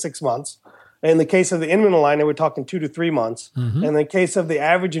talking 6 months. In the case of the Inman aligner, we're talking 2 to 3 months. Mm-hmm. And in the case of the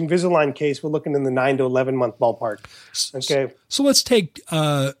average Invisalign case, we're looking in the 9 to 11-month ballpark. Okay. So let's take,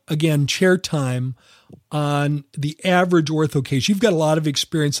 again, chair time on the average ortho case. You've got a lot of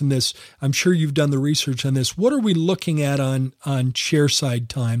experience in this. I'm sure you've done the research on this. What are we looking at on chair side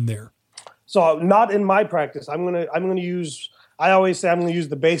time there? So not in my practice. I'm going to use, I always say I'm going to use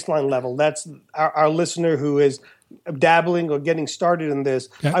the baseline level. That's our listener who is dabbling or getting started in this.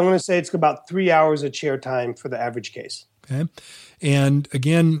 Okay. I'm going to say it's about 3 hours of chair time for the average case. Okay. And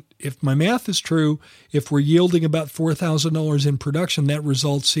again, if my math is true, if we're yielding about $4,000 in production, that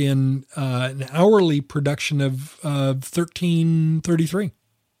results in an hourly production of $1,333.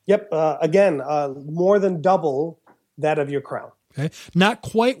 Yep. Again, more than double that of your crown. Okay. Not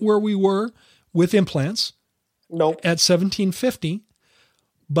quite where we were with implants. Nope. At $1,750,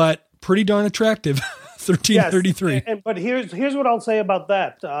 but pretty darn attractive. $1,333. Yes, but here's what I'll say about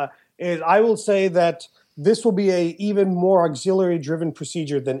that. Is I will say that this will be a even more auxiliary driven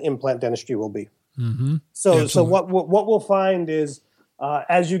procedure than implant dentistry will be. Mm-hmm. So what we'll find is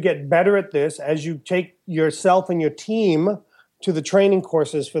as you get better at this, as you take yourself and your team to the training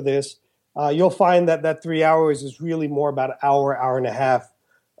courses for this, you'll find that 3 hours is really more about an hour and a half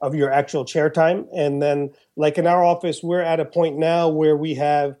of your actual chair time. And then, like in our office, we're at a point now where we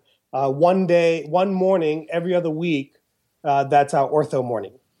have one morning every other week. That's our ortho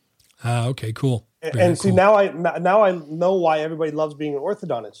morning. Okay, cool. And see, now I know why everybody loves being an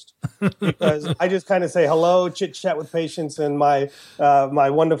orthodontist, because I just kind of say hello, chit chat with patients, and my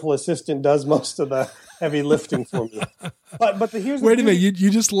wonderful assistant does most of the heavy lifting for me. But here's wait a minute,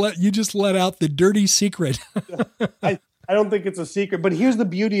 you just let out the dirty secret. I don't think it's a secret, but here's the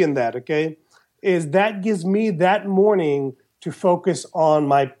beauty in that. Okay, is that gives me that morning to focus on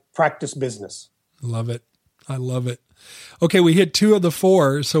my practice business. Love it. I love it. Okay, we hit 2 of the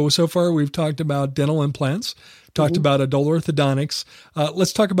 4. So far we've talked about dental implants, talked about adult orthodontics.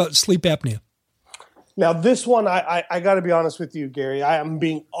 Let's talk about sleep apnea. Now, this one, I got to be honest with you, Gary. I am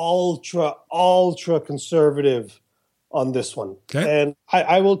being ultra conservative on this one. Okay. And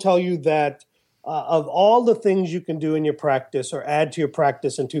I will tell you that of all the things you can do in your practice or add to your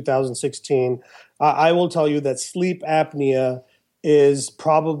practice in 2016, I will tell you that sleep apnea is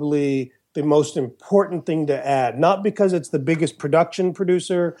probably the most important thing to add, not because it's the biggest production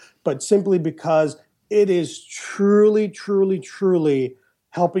producer, but simply because it is truly, truly, truly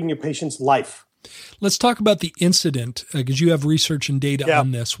helping your patient's life. Let's talk about the incident, because you have research and data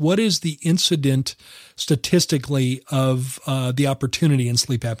on this. What is the incident statistically of the opportunity in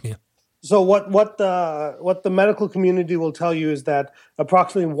sleep apnea? So what the medical community will tell you is that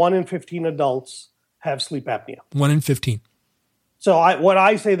approximately 1 in 15 adults have sleep apnea. 1 in 15. So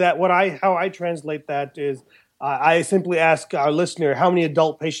how I translate that is I simply ask our listener, how many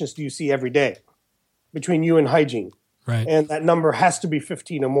adult patients do you see every day between you and hygiene? Right. And that number has to be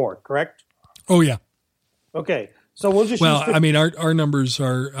 15 or more, correct? Oh, yeah. Okay. So we'll just well, use 15. I mean, our numbers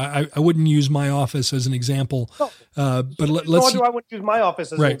are, I wouldn't use my office as an example, but let's. Nor do I want to use my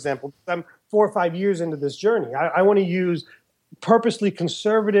office as Right. an example. I'm 4 or 5 years into this journey. I want to use purposely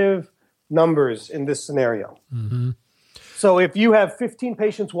conservative numbers in this scenario. Mm-hmm. So if you have 15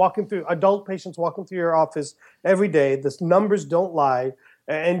 patients adult patients walking through your office every day, the numbers don't lie.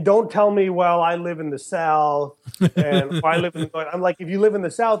 And don't tell me, well, I live in the South, and I live in the North. I'm like, if you live in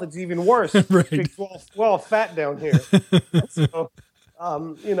the South, it's even worse. Right. Because we're all fat down here. So,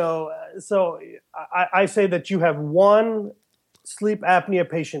 so I say that you have one sleep apnea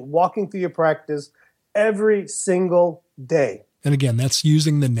patient walking through your practice every single day. And again, that's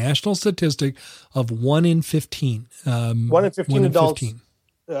using the national statistic of 1 in 15. 1 in 15 adults.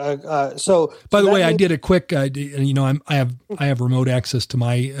 So, by the way, I means- did a quick. I have remote access to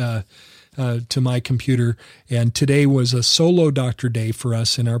my computer, and today was a solo doctor day for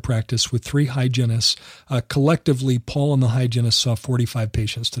us in our practice with 3 hygienists. Collectively, Paul and the hygienist saw 45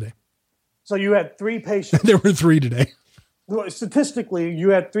 patients today. So you had 3 patients. There were 3 today. Statistically, you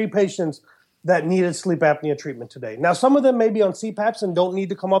had 3 patients that needed sleep apnea treatment today. Now, some of them may be on CPAPs and don't need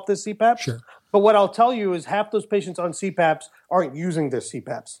to come up this CPAP. Sure. But what I'll tell you is half those patients on CPAPs aren't using their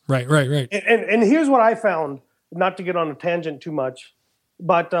CPAPs. Right. And here's what I found, not to get on a tangent too much,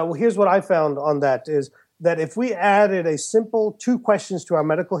 but here's what I found on that is that if we added a simple 2 questions to our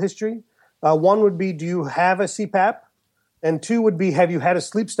medical history, one would be, do you have a CPAP? And 2 would be, have you had a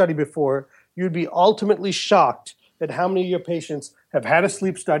sleep study before? You'd be ultimately shocked at how many of your patients have had a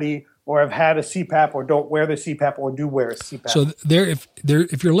sleep study or have had a CPAP or don't wear the CPAP or do wear a CPAP. So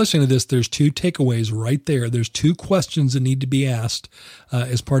if you're listening to this, there's 2 takeaways right there. There's 2 questions that need to be asked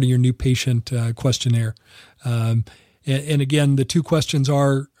as part of your new patient questionnaire. And again, the 2 questions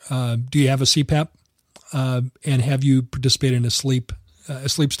are, do you have a CPAP? And have you participated in a sleep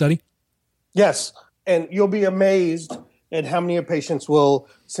study? Yes. And you'll be amazed at how many of your patients will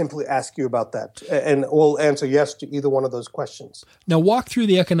simply ask you about that and will answer yes to either one of those questions. Now walk through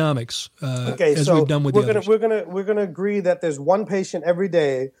the economics as we've done with the others. We're gonna agree that there's 1 patient every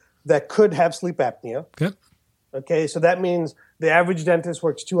day that could have sleep apnea. Okay, so that means the average dentist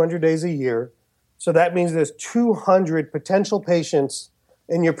works 200 days a year. So that means there's 200 potential patients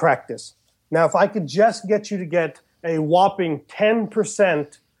in your practice. Now, if I could just get you to get a whopping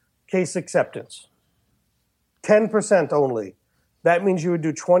 10% case acceptance, 10% only, that means you would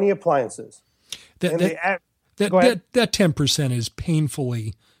do 20 appliances. That 10% is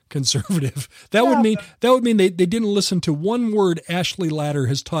painfully conservative. That would mean they didn't listen to one word Ashley Ladder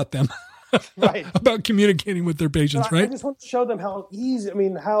has taught them right. about communicating with their patients, right? I just want to show them how easy,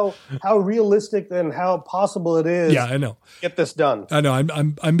 how realistic and how possible it is. Yeah, I know. To get this done. I know.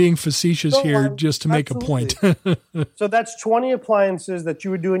 I'm being facetious here just to make a point. So that's 20 appliances that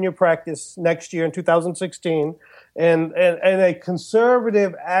you would do in your practice next year in 2016, and a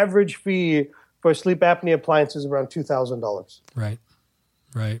conservative average fee for sleep apnea appliances around $2,000.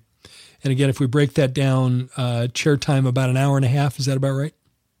 Right. And again, if we break that down, chair time about an hour and a half, is that about right?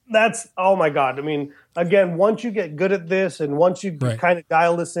 That's, oh my God. Again, once you get good at this and once you kind of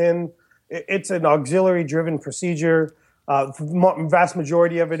dial this in, it's an auxiliary driven procedure. Vast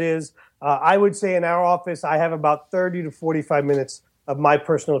majority of it is. I would say in our office, I have about 30 to 45 minutes of my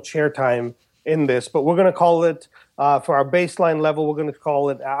personal chair time in this, but we're going to call it, for our baseline level, we're going to call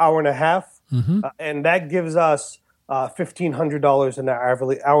it an hour and a half. Mm-hmm. And that gives us $1,500 in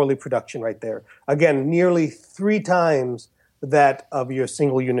our hourly production right there. Again, nearly 3 times that of your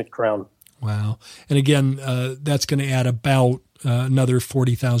single unit crown. Wow. And again, that's going to add about another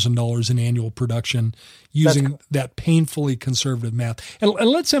 $40,000 in annual production using that painfully conservative math. And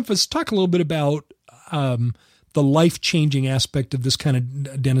let's talk a little bit about the life-changing aspect of this kind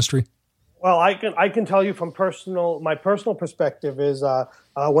of dentistry. Well, I can tell you from my personal perspective is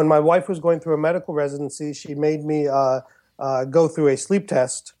when my wife was going through a medical residency, she made me go through a sleep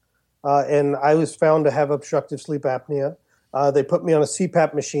test, and I was found to have obstructive sleep apnea. They put me on a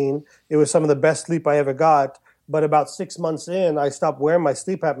CPAP machine. It was some of the best sleep I ever got. But about 6 months in, I stopped wearing my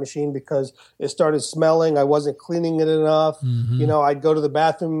CPAP machine because it started smelling. I wasn't cleaning it enough. Mm-hmm. I'd go to the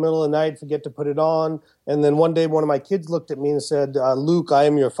bathroom in the middle of the night, forget to put it on. And then one day, one of my kids looked at me and said, Luke, I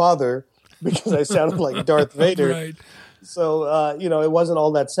am your father, because I sounded like Darth Vader. Right. So, it wasn't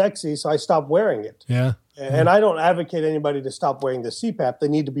all that sexy. So I stopped wearing it. Yeah. And I don't advocate anybody to stop wearing the CPAP. They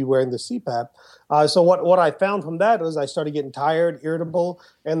need to be wearing the CPAP. So what I found from that was I started getting tired, irritable,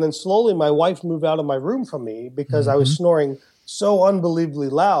 and then slowly my wife moved out of my room from me because I was snoring so unbelievably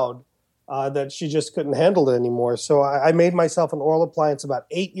loud that she just couldn't handle it anymore. So I made myself an oral appliance about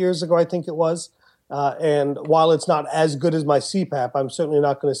 8 years ago, I think it was. And while it's not as good as my CPAP, I'm certainly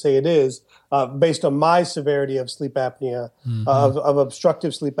not going to say it is, based on my severity of sleep apnea, of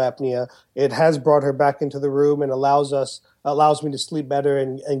obstructive sleep apnea. It has brought her back into the room and allows me to sleep better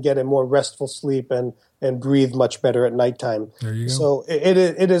and get a more restful sleep and breathe much better at nighttime. There you go. So it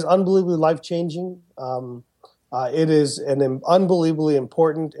is unbelievably life-changing. It is an unbelievably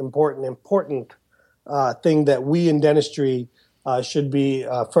important thing that we in dentistry should be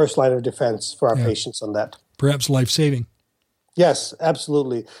first line of defense for our patients on that. Perhaps life-saving. Yes,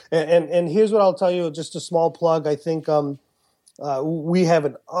 absolutely. And here's what I'll tell you, just a small plug. I think we have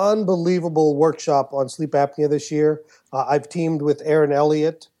an unbelievable workshop on sleep apnea this year. I've teamed with Erin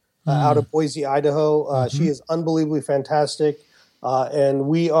Elliott out of Boise, Idaho. She is unbelievably fantastic. And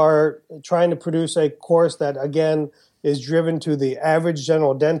we are trying to produce a course that, again, is driven to the average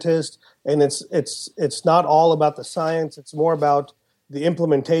general dentist. And it's not all about the science. It's more about the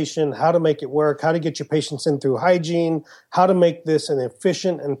implementation, how to make it work, how to get your patients in through hygiene, how to make this an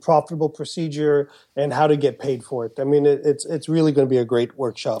efficient and profitable procedure, and how to get paid for it. I mean, it's really going to be a great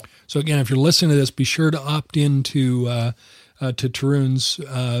workshop. So again, if you're listening to this, be sure to opt into to Tarun's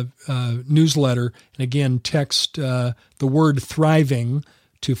newsletter. And again, text the word thriving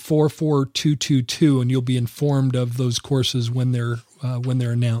to 44222, and you'll be informed of those courses when they're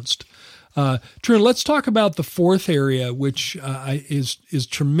announced. Tarun, let's talk about the fourth area, which is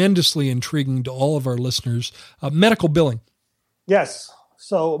tremendously intriguing to all of our listeners, medical billing. Yes.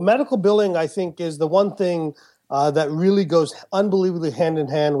 So medical billing, I think, is the one thing that really goes unbelievably hand in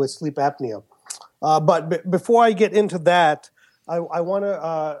hand with sleep apnea. But before I get into that, I want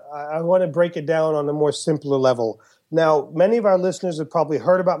to break it down on a more simpler level. Now, many of our listeners have probably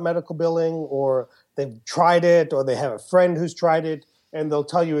heard about medical billing, or they've tried it, or they have a friend who's tried it, and they'll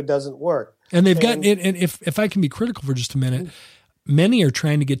tell you it doesn't work. And they've gotten it. And if I can be critical for just a minute, many are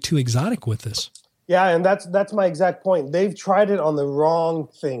trying to get too exotic with this. Yeah, and that's my exact point. They've tried it on the wrong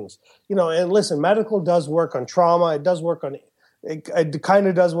things. And listen, medical does work on trauma. It does work on it kind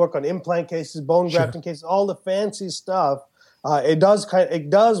of does work on implant cases, bone grafting cases, all the fancy stuff. It does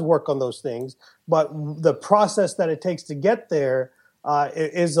work on those things, but the process that it takes to get there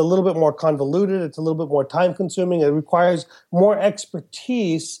is a little bit more convoluted. It's a little bit more time consuming. It requires more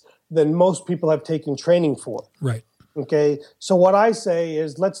expertise than most people have taken training for. Right. Okay. So what I say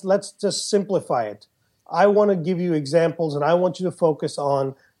is let's just simplify it. I want to give you examples, and I want you to focus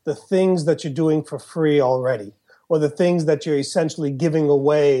on the things that you're doing for free already, or the things that you're essentially giving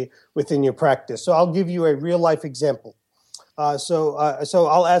away within your practice. So I'll give you a real life example. So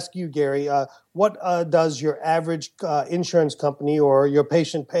I'll ask you, Gary, what does your average insurance company or your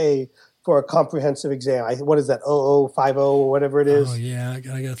patient pay for a comprehensive exam? What is that, 0050 or whatever it is? Oh, yeah. I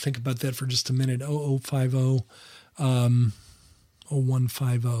got to think about that for just a minute. 0050,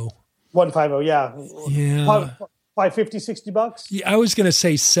 0150. 150, yeah. Yeah. Probably $50, $60? Yeah, I was going to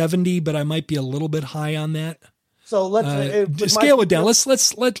say 70, but I might be a little bit high on that. So let's scale it down.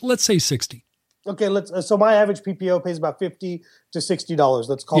 Let's say 60. Okay, so my average PPO pays about $50 to $60.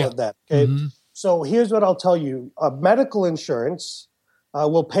 Let's call it that. Okay. Mm-hmm. So here's what I'll tell you. Medical insurance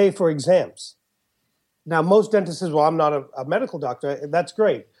will pay for exams. Now, most dentists say, well, I'm not a medical doctor. That's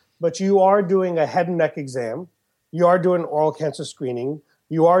great. But you are doing a head and neck exam. You are doing oral cancer screening.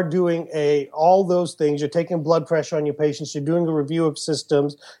 You are doing all those things. You're taking blood pressure on your patients. You're doing a review of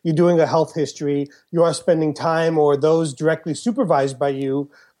systems. You're doing a health history. You are spending time, or those directly supervised by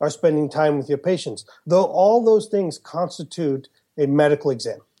you are spending time with your patients. Though all those things constitute a medical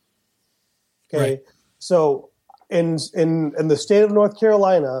exam. Okay. Right. So in the state of North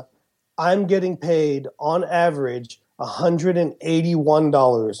Carolina, I'm getting paid on average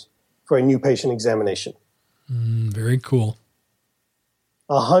 $181 for a new patient examination. Very cool.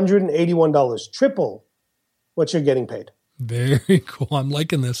 $181, triple what you're getting paid. Very cool. I'm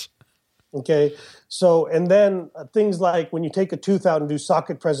liking this. Okay. So, and then things like when you take a tooth out and do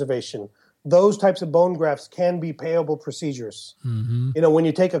socket preservation, those types of bone grafts can be payable procedures. Mm-hmm. When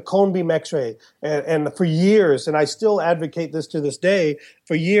you take a cone beam x-ray, and for years, and I still advocate this to this day,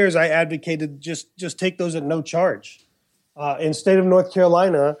 for years I advocated just take those at no charge. In state of North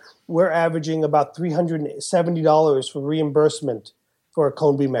Carolina, we're averaging about $370 for reimbursement for a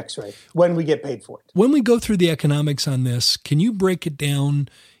cone beam x-ray when we get paid for it. When we go through the economics on this, can you break it down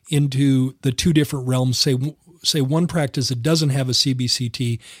into the two different realms? Say one practice that doesn't have a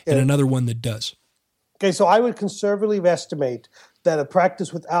CBCT and another one that does. Okay, so I would conservatively estimate that a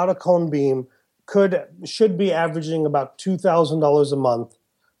practice without a cone beam should be averaging about $2,000 a month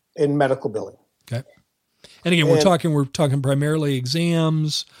in medical billing. Okay. And again, we're talking primarily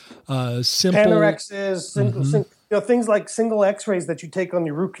exams, simple Panorexes, things like single X-rays that you take on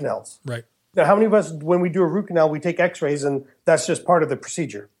your root canals. Right. Now, how many of us, when we do a root canal, we take x-rays and that's just part of the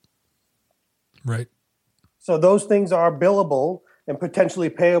procedure? Right. So those things are billable and potentially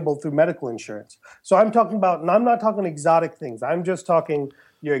payable through medical insurance. So I'm talking about, and I'm not talking exotic things. I'm just talking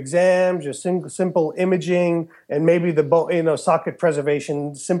your exams, your simple imaging, and maybe the socket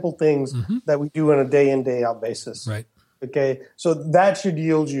preservation, simple things that we do on a day in, day out basis. Right. Okay. So that should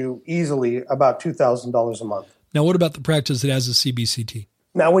yield you easily about $2,000 a month. Now, what about the practice that has a CBCT?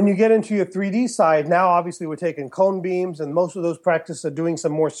 Now, when you get into your 3D side, now obviously we're taking cone beams, and most of those practices are doing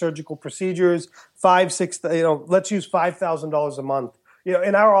some more surgical procedures. Let's use $5,000 a month.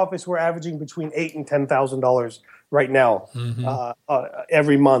 In our office, we're averaging between $8,000 and $10,000 right now,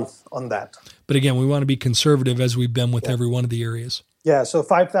 every month on that. But again, we want to be conservative as we've been with every one of the areas. Yeah, so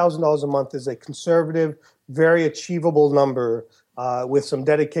 $5,000 a month is a conservative, very achievable number with some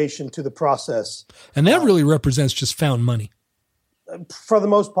dedication to the process. And that really represents just found money. For the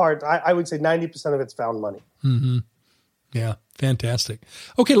most part, I would say 90% of it's found money. Mm-hmm. Yeah, fantastic.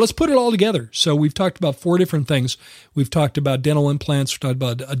 Okay, let's put it all together. So we've talked about 4 different things. We've talked about dental implants, we've talked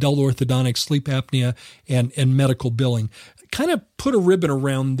about adult orthodontics, sleep apnea, and medical billing. Kind of put a ribbon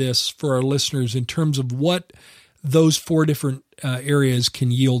around this for our listeners in terms of what those 4 different areas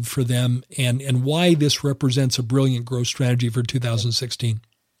can yield for them and why this represents a brilliant growth strategy for 2016.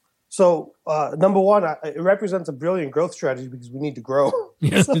 So, number one, it represents a brilliant growth strategy because we need to grow.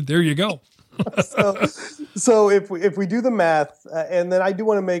 Yeah, there you go. so if we do the math, and then I do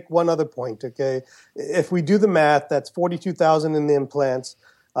want to make one other point, okay? If we do the math, that's 42,000 in the implants,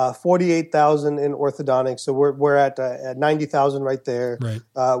 48,000 in orthodontics. So we're at 90,000 right there.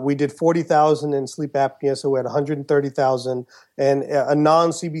 Right. We did 40,000 in sleep apnea, so we're at 130,000, and a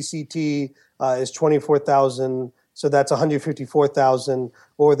non-CBCT is 24,000. So that's 154,000,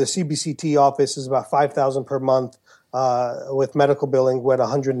 or the CBCT office is about 5,000 per month with medical billing. We're at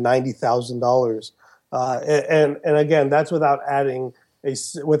 $190,000, and again, that's without having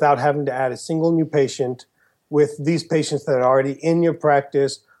to add a single new patient. With these patients that are already in your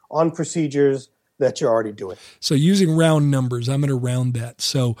practice on procedures that you're already doing. So using round numbers, I'm going to round that.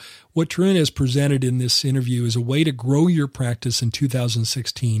 So what Tarun has presented in this interview is a way to grow your practice in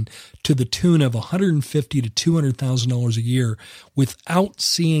 2016 to the tune of $150,000 to $200,000 a year without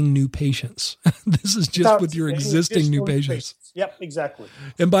seeing new patients. This is just with your existing new patients. Yep, exactly.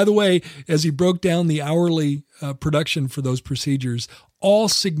 And by the way, as he broke down the hourly production for those procedures, all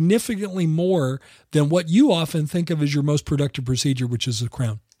significantly more than what you often think of as your most productive procedure, which is the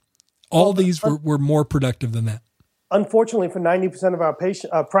crown. All these were more productive than that. Unfortunately, for 90% of our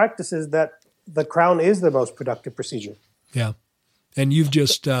patient practices, that the crown is the most productive procedure. Yeah, and you've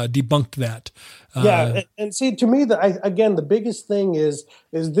just debunked that. Yeah, and see, to me, the biggest thing is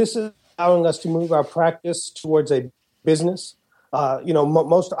this is allowing us to move our practice towards a business.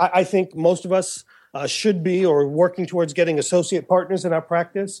 I think most of us should be or working towards getting associate partners in our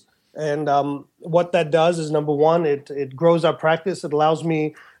practice. And what that does is, number one, it grows our practice. It allows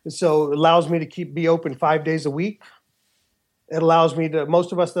me to be open 5 days a week. It allows me to,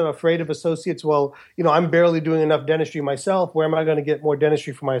 most of us that are afraid of associates, I'm barely doing enough dentistry myself. Where am I going to get more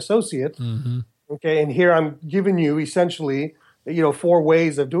dentistry for my associate? Mm-hmm. Okay. And here I'm giving you essentially, 4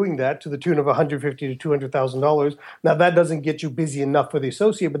 ways of doing that to the tune of $150,000 to $200,000. Now that doesn't get you busy enough for the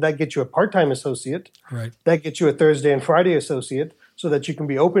associate, but that gets you a part-time associate. Right. That gets you a Thursday and Friday associate so that you can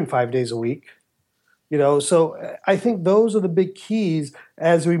be open 5 days a week. So I think those are the big keys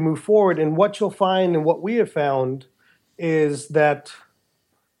as we move forward. And what you'll find and what we have found is that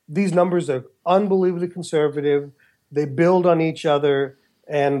these numbers are unbelievably conservative. They build on each other,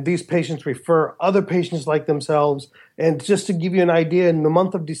 and these patients refer other patients like themselves. And just to give you an idea, in the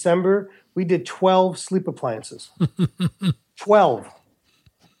month of December, we did 12 sleep appliances. 12.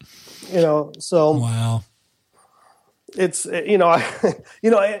 So wow. It's and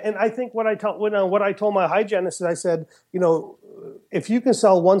I think what I told my hygienist is, I said, if you can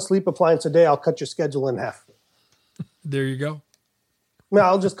sell 1 sleep appliance a day, I'll cut your schedule in half. There you go. No,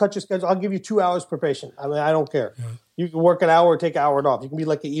 I'll just cut your schedule. I'll give you 2 hours per patient. I mean, I don't care. Yeah. You can work an hour or take an hour off. You can be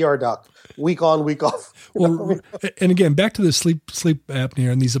like an ER doc, week on, week off. Well, and again, back to the sleep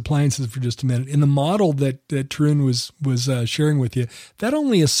apnea and these appliances for just a minute. In the model that Tarun was sharing with you, that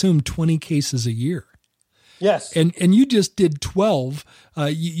only assumed 20 cases a year. Yes. And you just did 12.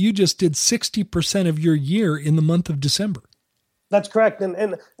 You just did 60% of your year in the month of December. That's correct.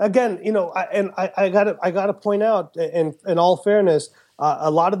 And again, I got to point out, in all fairness,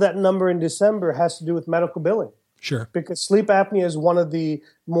 a lot of that number in December has to do with medical billing. Sure. Because sleep apnea is one of the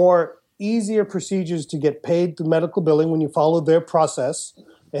more easier procedures to get paid through medical billing when you follow their process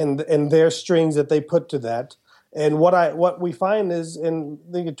and their strings that they put to that. And what we find is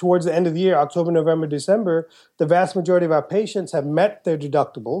towards the end of the year, October, November, December, the vast majority of our patients have met their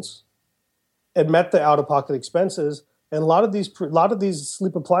deductibles and met their out-of-pocket expenses. And a lot of these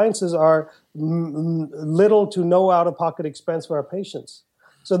sleep appliances are little to no out-of-pocket expense for our patients.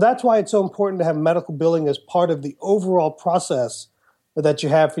 So that's why it's so important to have medical billing as part of the overall process that you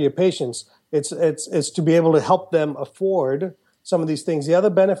have for your patients. It's to be able to help them afford some of these things. The other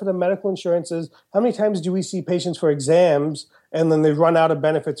benefit of medical insurance is how many times do we see patients for exams and then they run out of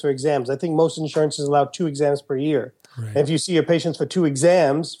benefits for exams? I think most insurances allow 2 exams per year. Right. And if you see your patients for 2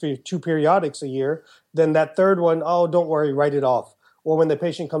 exams, for 2 periodics a year, then that third one, oh, don't worry, write it off. Or when the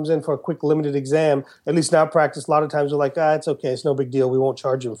patient comes in for a quick limited exam, at least in our practice, a lot of times we're like, it's okay, it's no big deal, we won't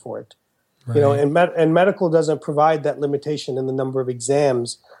charge him for it. Right. And medical doesn't provide that limitation in the number of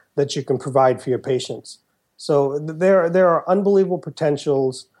exams that you can provide for your patients. So there are unbelievable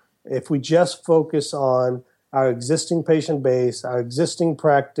potentials if we just focus on our existing patient base, our existing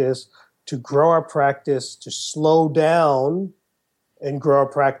practice, to grow our practice, to slow down and grow our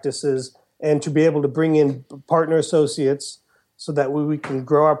practices, and to be able to bring in partner associates so that we can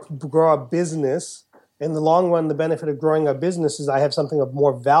grow our business. In the long run, the benefit of growing our business is I have something of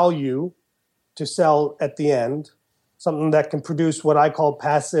more value to sell at the end, something that can produce what I call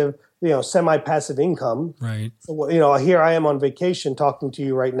passive, semi-passive income. Right. So, here I am on vacation talking to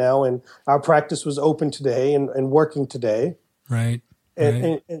you right now, and our practice was open today and working today. Right.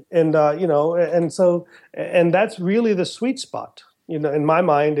 And that's really the sweet spot. In my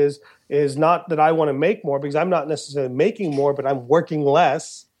mind is not that I want to make more, because I'm not necessarily making more, but I'm working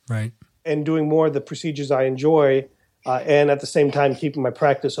less. Right. And doing more of the procedures I enjoy. And at the same time, keeping my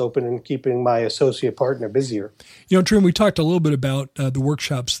practice open and keeping my associate partner busier. Tarun, we talked a little bit about the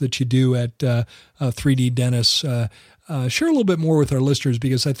workshops that you do at 3D Dentists. Share a little bit more with our listeners,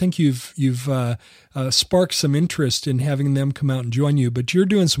 because I think you've sparked some interest in having them come out and join you. But you're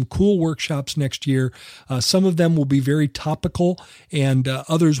doing some cool workshops next year. Some of them will be very topical, and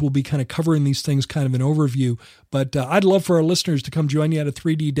others will be kind of covering these things, kind of an overview. But I'd love for our listeners to come join you at a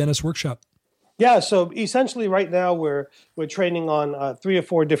 3D Dentist workshop. Yeah, so essentially right now we're training on 3 or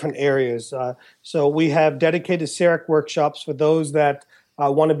 4 different areas. So we have dedicated CEREC workshops for those that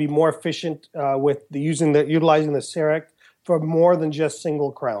want to be more efficient with utilizing the CEREC for more than just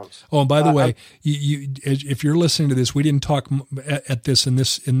single crowns. Oh, and by the way, you if you're listening to this, we didn't talk at this in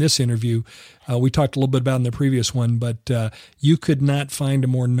this interview. We talked a little bit about in the previous one, but you could not find a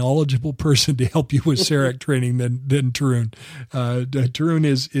more knowledgeable person to help you with CEREC training than Tarun. Tarun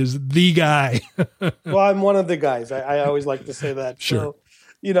is the guy. Well, I'm one of the guys. I always like to say that. Sure. So,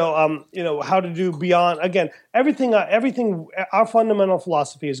 how to do beyond, again, everything, our fundamental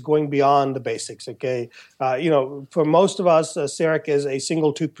philosophy is going beyond the basics, okay? For most of us, CEREC is a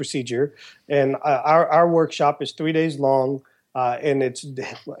single tooth procedure, and our workshop is 3 days long, and it's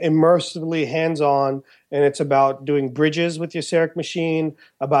immersively hands-on, and it's about doing bridges with your CEREC machine,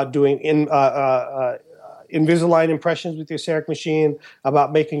 about doing Invisalign impressions with your CEREC machine,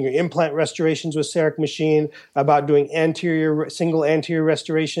 about making your implant restorations with CEREC machine, about doing single anterior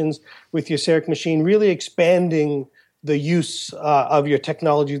restorations with your CEREC machine, really expanding the use of your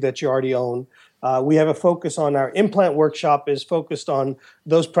technology that you already own. We have a focus on our implant workshop is focused on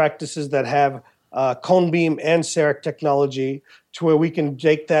those practices that have cone beam and CEREC technology, to where we can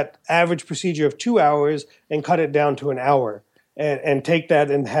take that average procedure of 2 hours and cut it down to an hour. And take that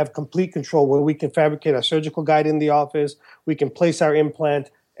and have complete control, where we can fabricate our surgical guide in the office, we can place our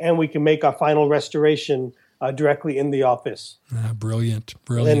implant, and we can make our final restoration directly in the office. Brilliant.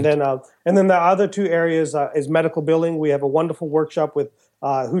 And then the other 2 areas is medical billing. We have a wonderful workshop with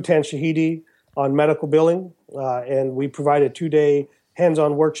Hutan Shahidi on medical billing, and we provide a 2-day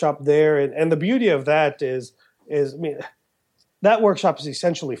hands-on workshop there. And the beauty of that is that workshop is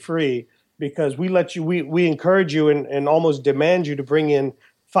essentially free, because we encourage you and almost demand you to bring in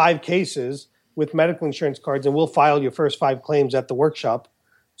 5 cases with medical insurance cards, and we'll file your first 5 claims at the workshop.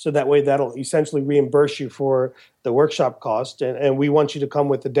 So that way that'll essentially reimburse you for the workshop cost. And we want you to come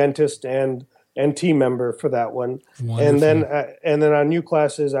with a dentist and team member for that one. Wonderful. And then our new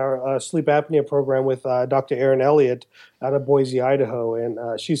class is our sleep apnea program with Dr. Erin Elliott out of Boise, Idaho.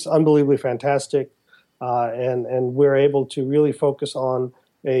 And she's unbelievably fantastic. And we're able to really focus on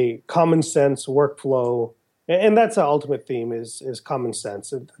a common sense workflow, and that's our ultimate theme is common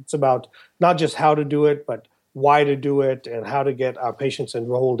sense. It's about not just how to do it, but why to do it and how to get our patients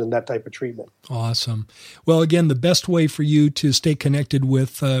enrolled in that type of treatment. Awesome. Well, again, the best way for you to stay connected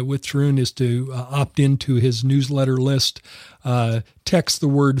with Tarun is to opt into his newsletter list. Text the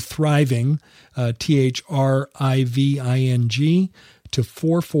word thriving, THRIVING, to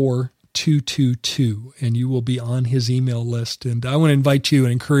 442 222, and you will be on his email list. And I want to invite you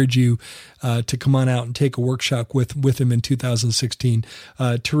and encourage you to come on out and take a workshop with him in 2016.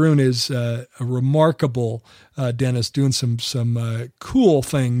 Tarun is a remarkable dentist doing some cool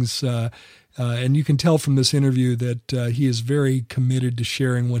things. And you can tell from this interview that he is very committed to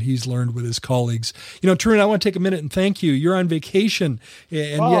sharing what he's learned with his colleagues. Tarun, I want to take a minute and thank you. You're on vacation,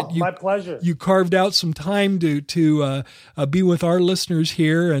 and yet my pleasure. You carved out some time to be with our listeners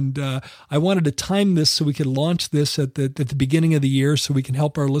here, and I wanted to time this so we could launch this at the beginning of the year, so we can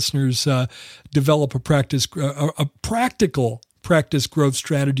help our listeners develop a practical practice growth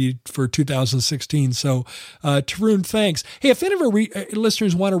strategy for 2016. So, Tarun, thanks. Hey, if any of our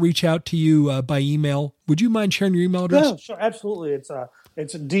listeners want to reach out to you by email, would you mind sharing your email address? Yeah, sure, absolutely.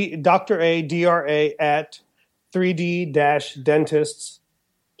 It's Dr. A DRA at 3D-dentists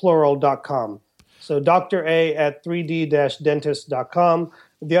plural.com. So Dr. A at 3D-dentists.com.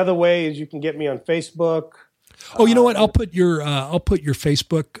 The other way is you can get me on Facebook. Oh, you know what? I'll put your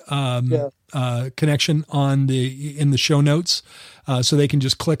Facebook connection in the show notes, so they can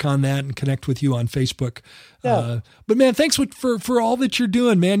just click on that and connect with you on Facebook. Yeah. But man, thanks for all that you're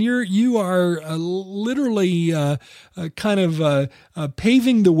doing, man. You are literally kind of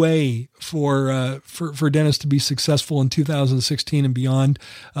paving the way for dentists to be successful in 2016 and beyond.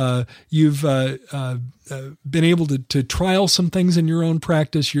 You've been able to trial some things in your own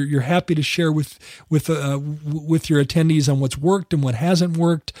practice. You're happy to share with your attendees on what's worked and what hasn't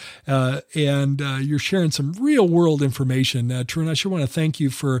worked, and you're sharing some real world information. Tarun, I sure want to thank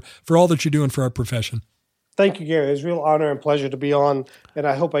you for all that you're doing for our profession. Thank you, Gary. It's a real honor and pleasure to be on, and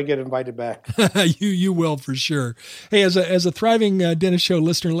I hope I get invited back. You will for sure. Hey, as a Thriving Dentist Show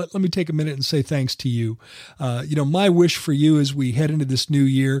listener, let me take a minute and say thanks to you. My wish for you as we head into this new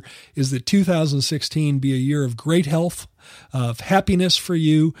year is that 2016 be a year of great health, of happiness for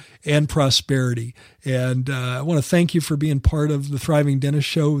you, and prosperity. And I want to thank you for being part of the Thriving Dentist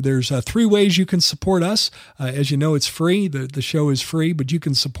Show. There's 3 ways you can support us. As you know, it's free. The show is free, but you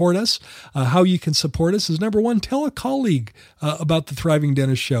can support us. How you can support us is, number 1, tell a colleague about the Thriving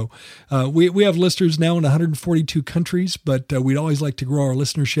Dentist Show. We have listeners now in 142 countries, but we'd always like to grow our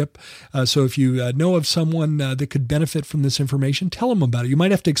listenership. So if you know of someone that could benefit from this information, tell them about it. You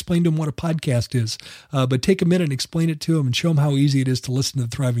might have to explain to them what a podcast is, but take a minute and explain it to them and show them how easy it is to listen to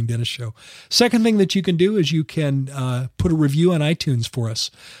the Thriving Dentist Show. Second thing that you can do is you can put a review on iTunes for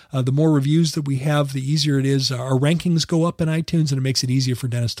us. The more reviews that we have, the easier it is. Our rankings go up in iTunes, and it makes it easier for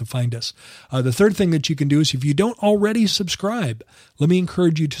dentists to find us. The third thing that you can do is, if you don't already subscribe, let me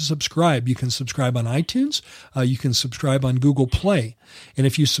encourage you to subscribe. You can subscribe on iTunes. You can subscribe on Google Play. And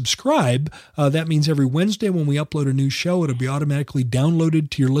if you subscribe, that means every Wednesday when we upload a new show, it'll be automatically downloaded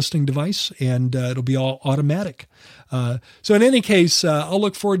to your listening device, and it'll be all automatic. So in any case, I'll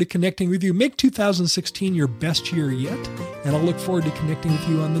look forward to connecting with you. Make 2016 your best year yet, and I'll look forward to connecting with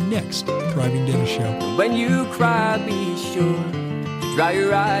you on the next Thriving Dentist Show. When you cry, be sure to dry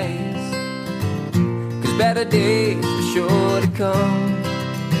your eyes, 'cause better days are sure to come.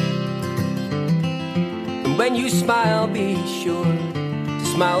 And when you smile, be sure to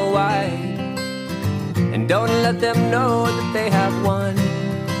smile wide, and don't let them know that they have won.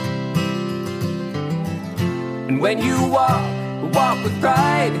 And when you walk with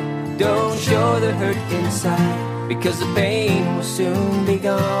pride, don't show the hurt inside, because the pain will soon be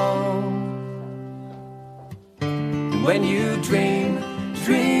gone. And when you dream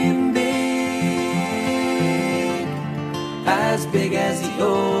big, as big as the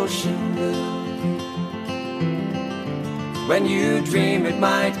ocean blue. When you dream, it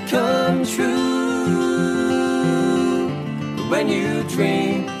might come true. When you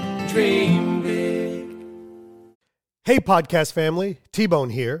dream big. Hey, podcast family, T-Bone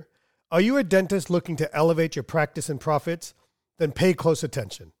here. Are you a dentist looking to elevate your practice and profits? Then pay close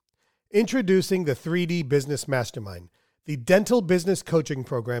attention. Introducing the 3D Business Mastermind, the dental business coaching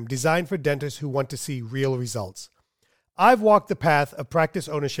program designed for dentists who want to see real results. I've walked the path of practice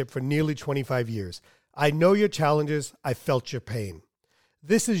ownership for nearly 25 years. I know your challenges. I felt your pain.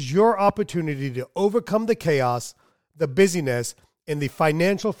 This is your opportunity to overcome the chaos, the busyness, and the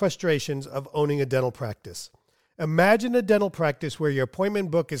financial frustrations of owning a dental practice. Imagine a dental practice where your appointment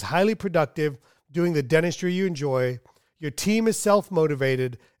book is highly productive, doing the dentistry you enjoy, your team is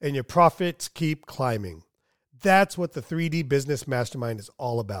self-motivated, and your profits keep climbing. That's what the 3D Business Mastermind is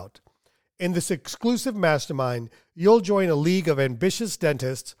all about. In this exclusive mastermind, you'll join a league of ambitious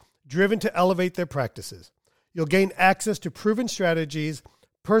dentists driven to elevate their practices. You'll gain access to proven strategies,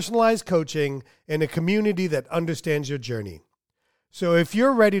 personalized coaching, and a community that understands your journey. So if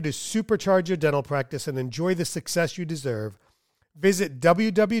you're ready to supercharge your dental practice and enjoy the success you deserve, Visit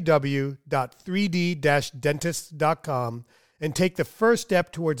www.3d-dentist.com and take the first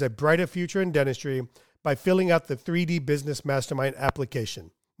step towards a brighter future in dentistry by filling out the 3D Business Mastermind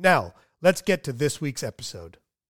application. Now, let's get to this week's episode.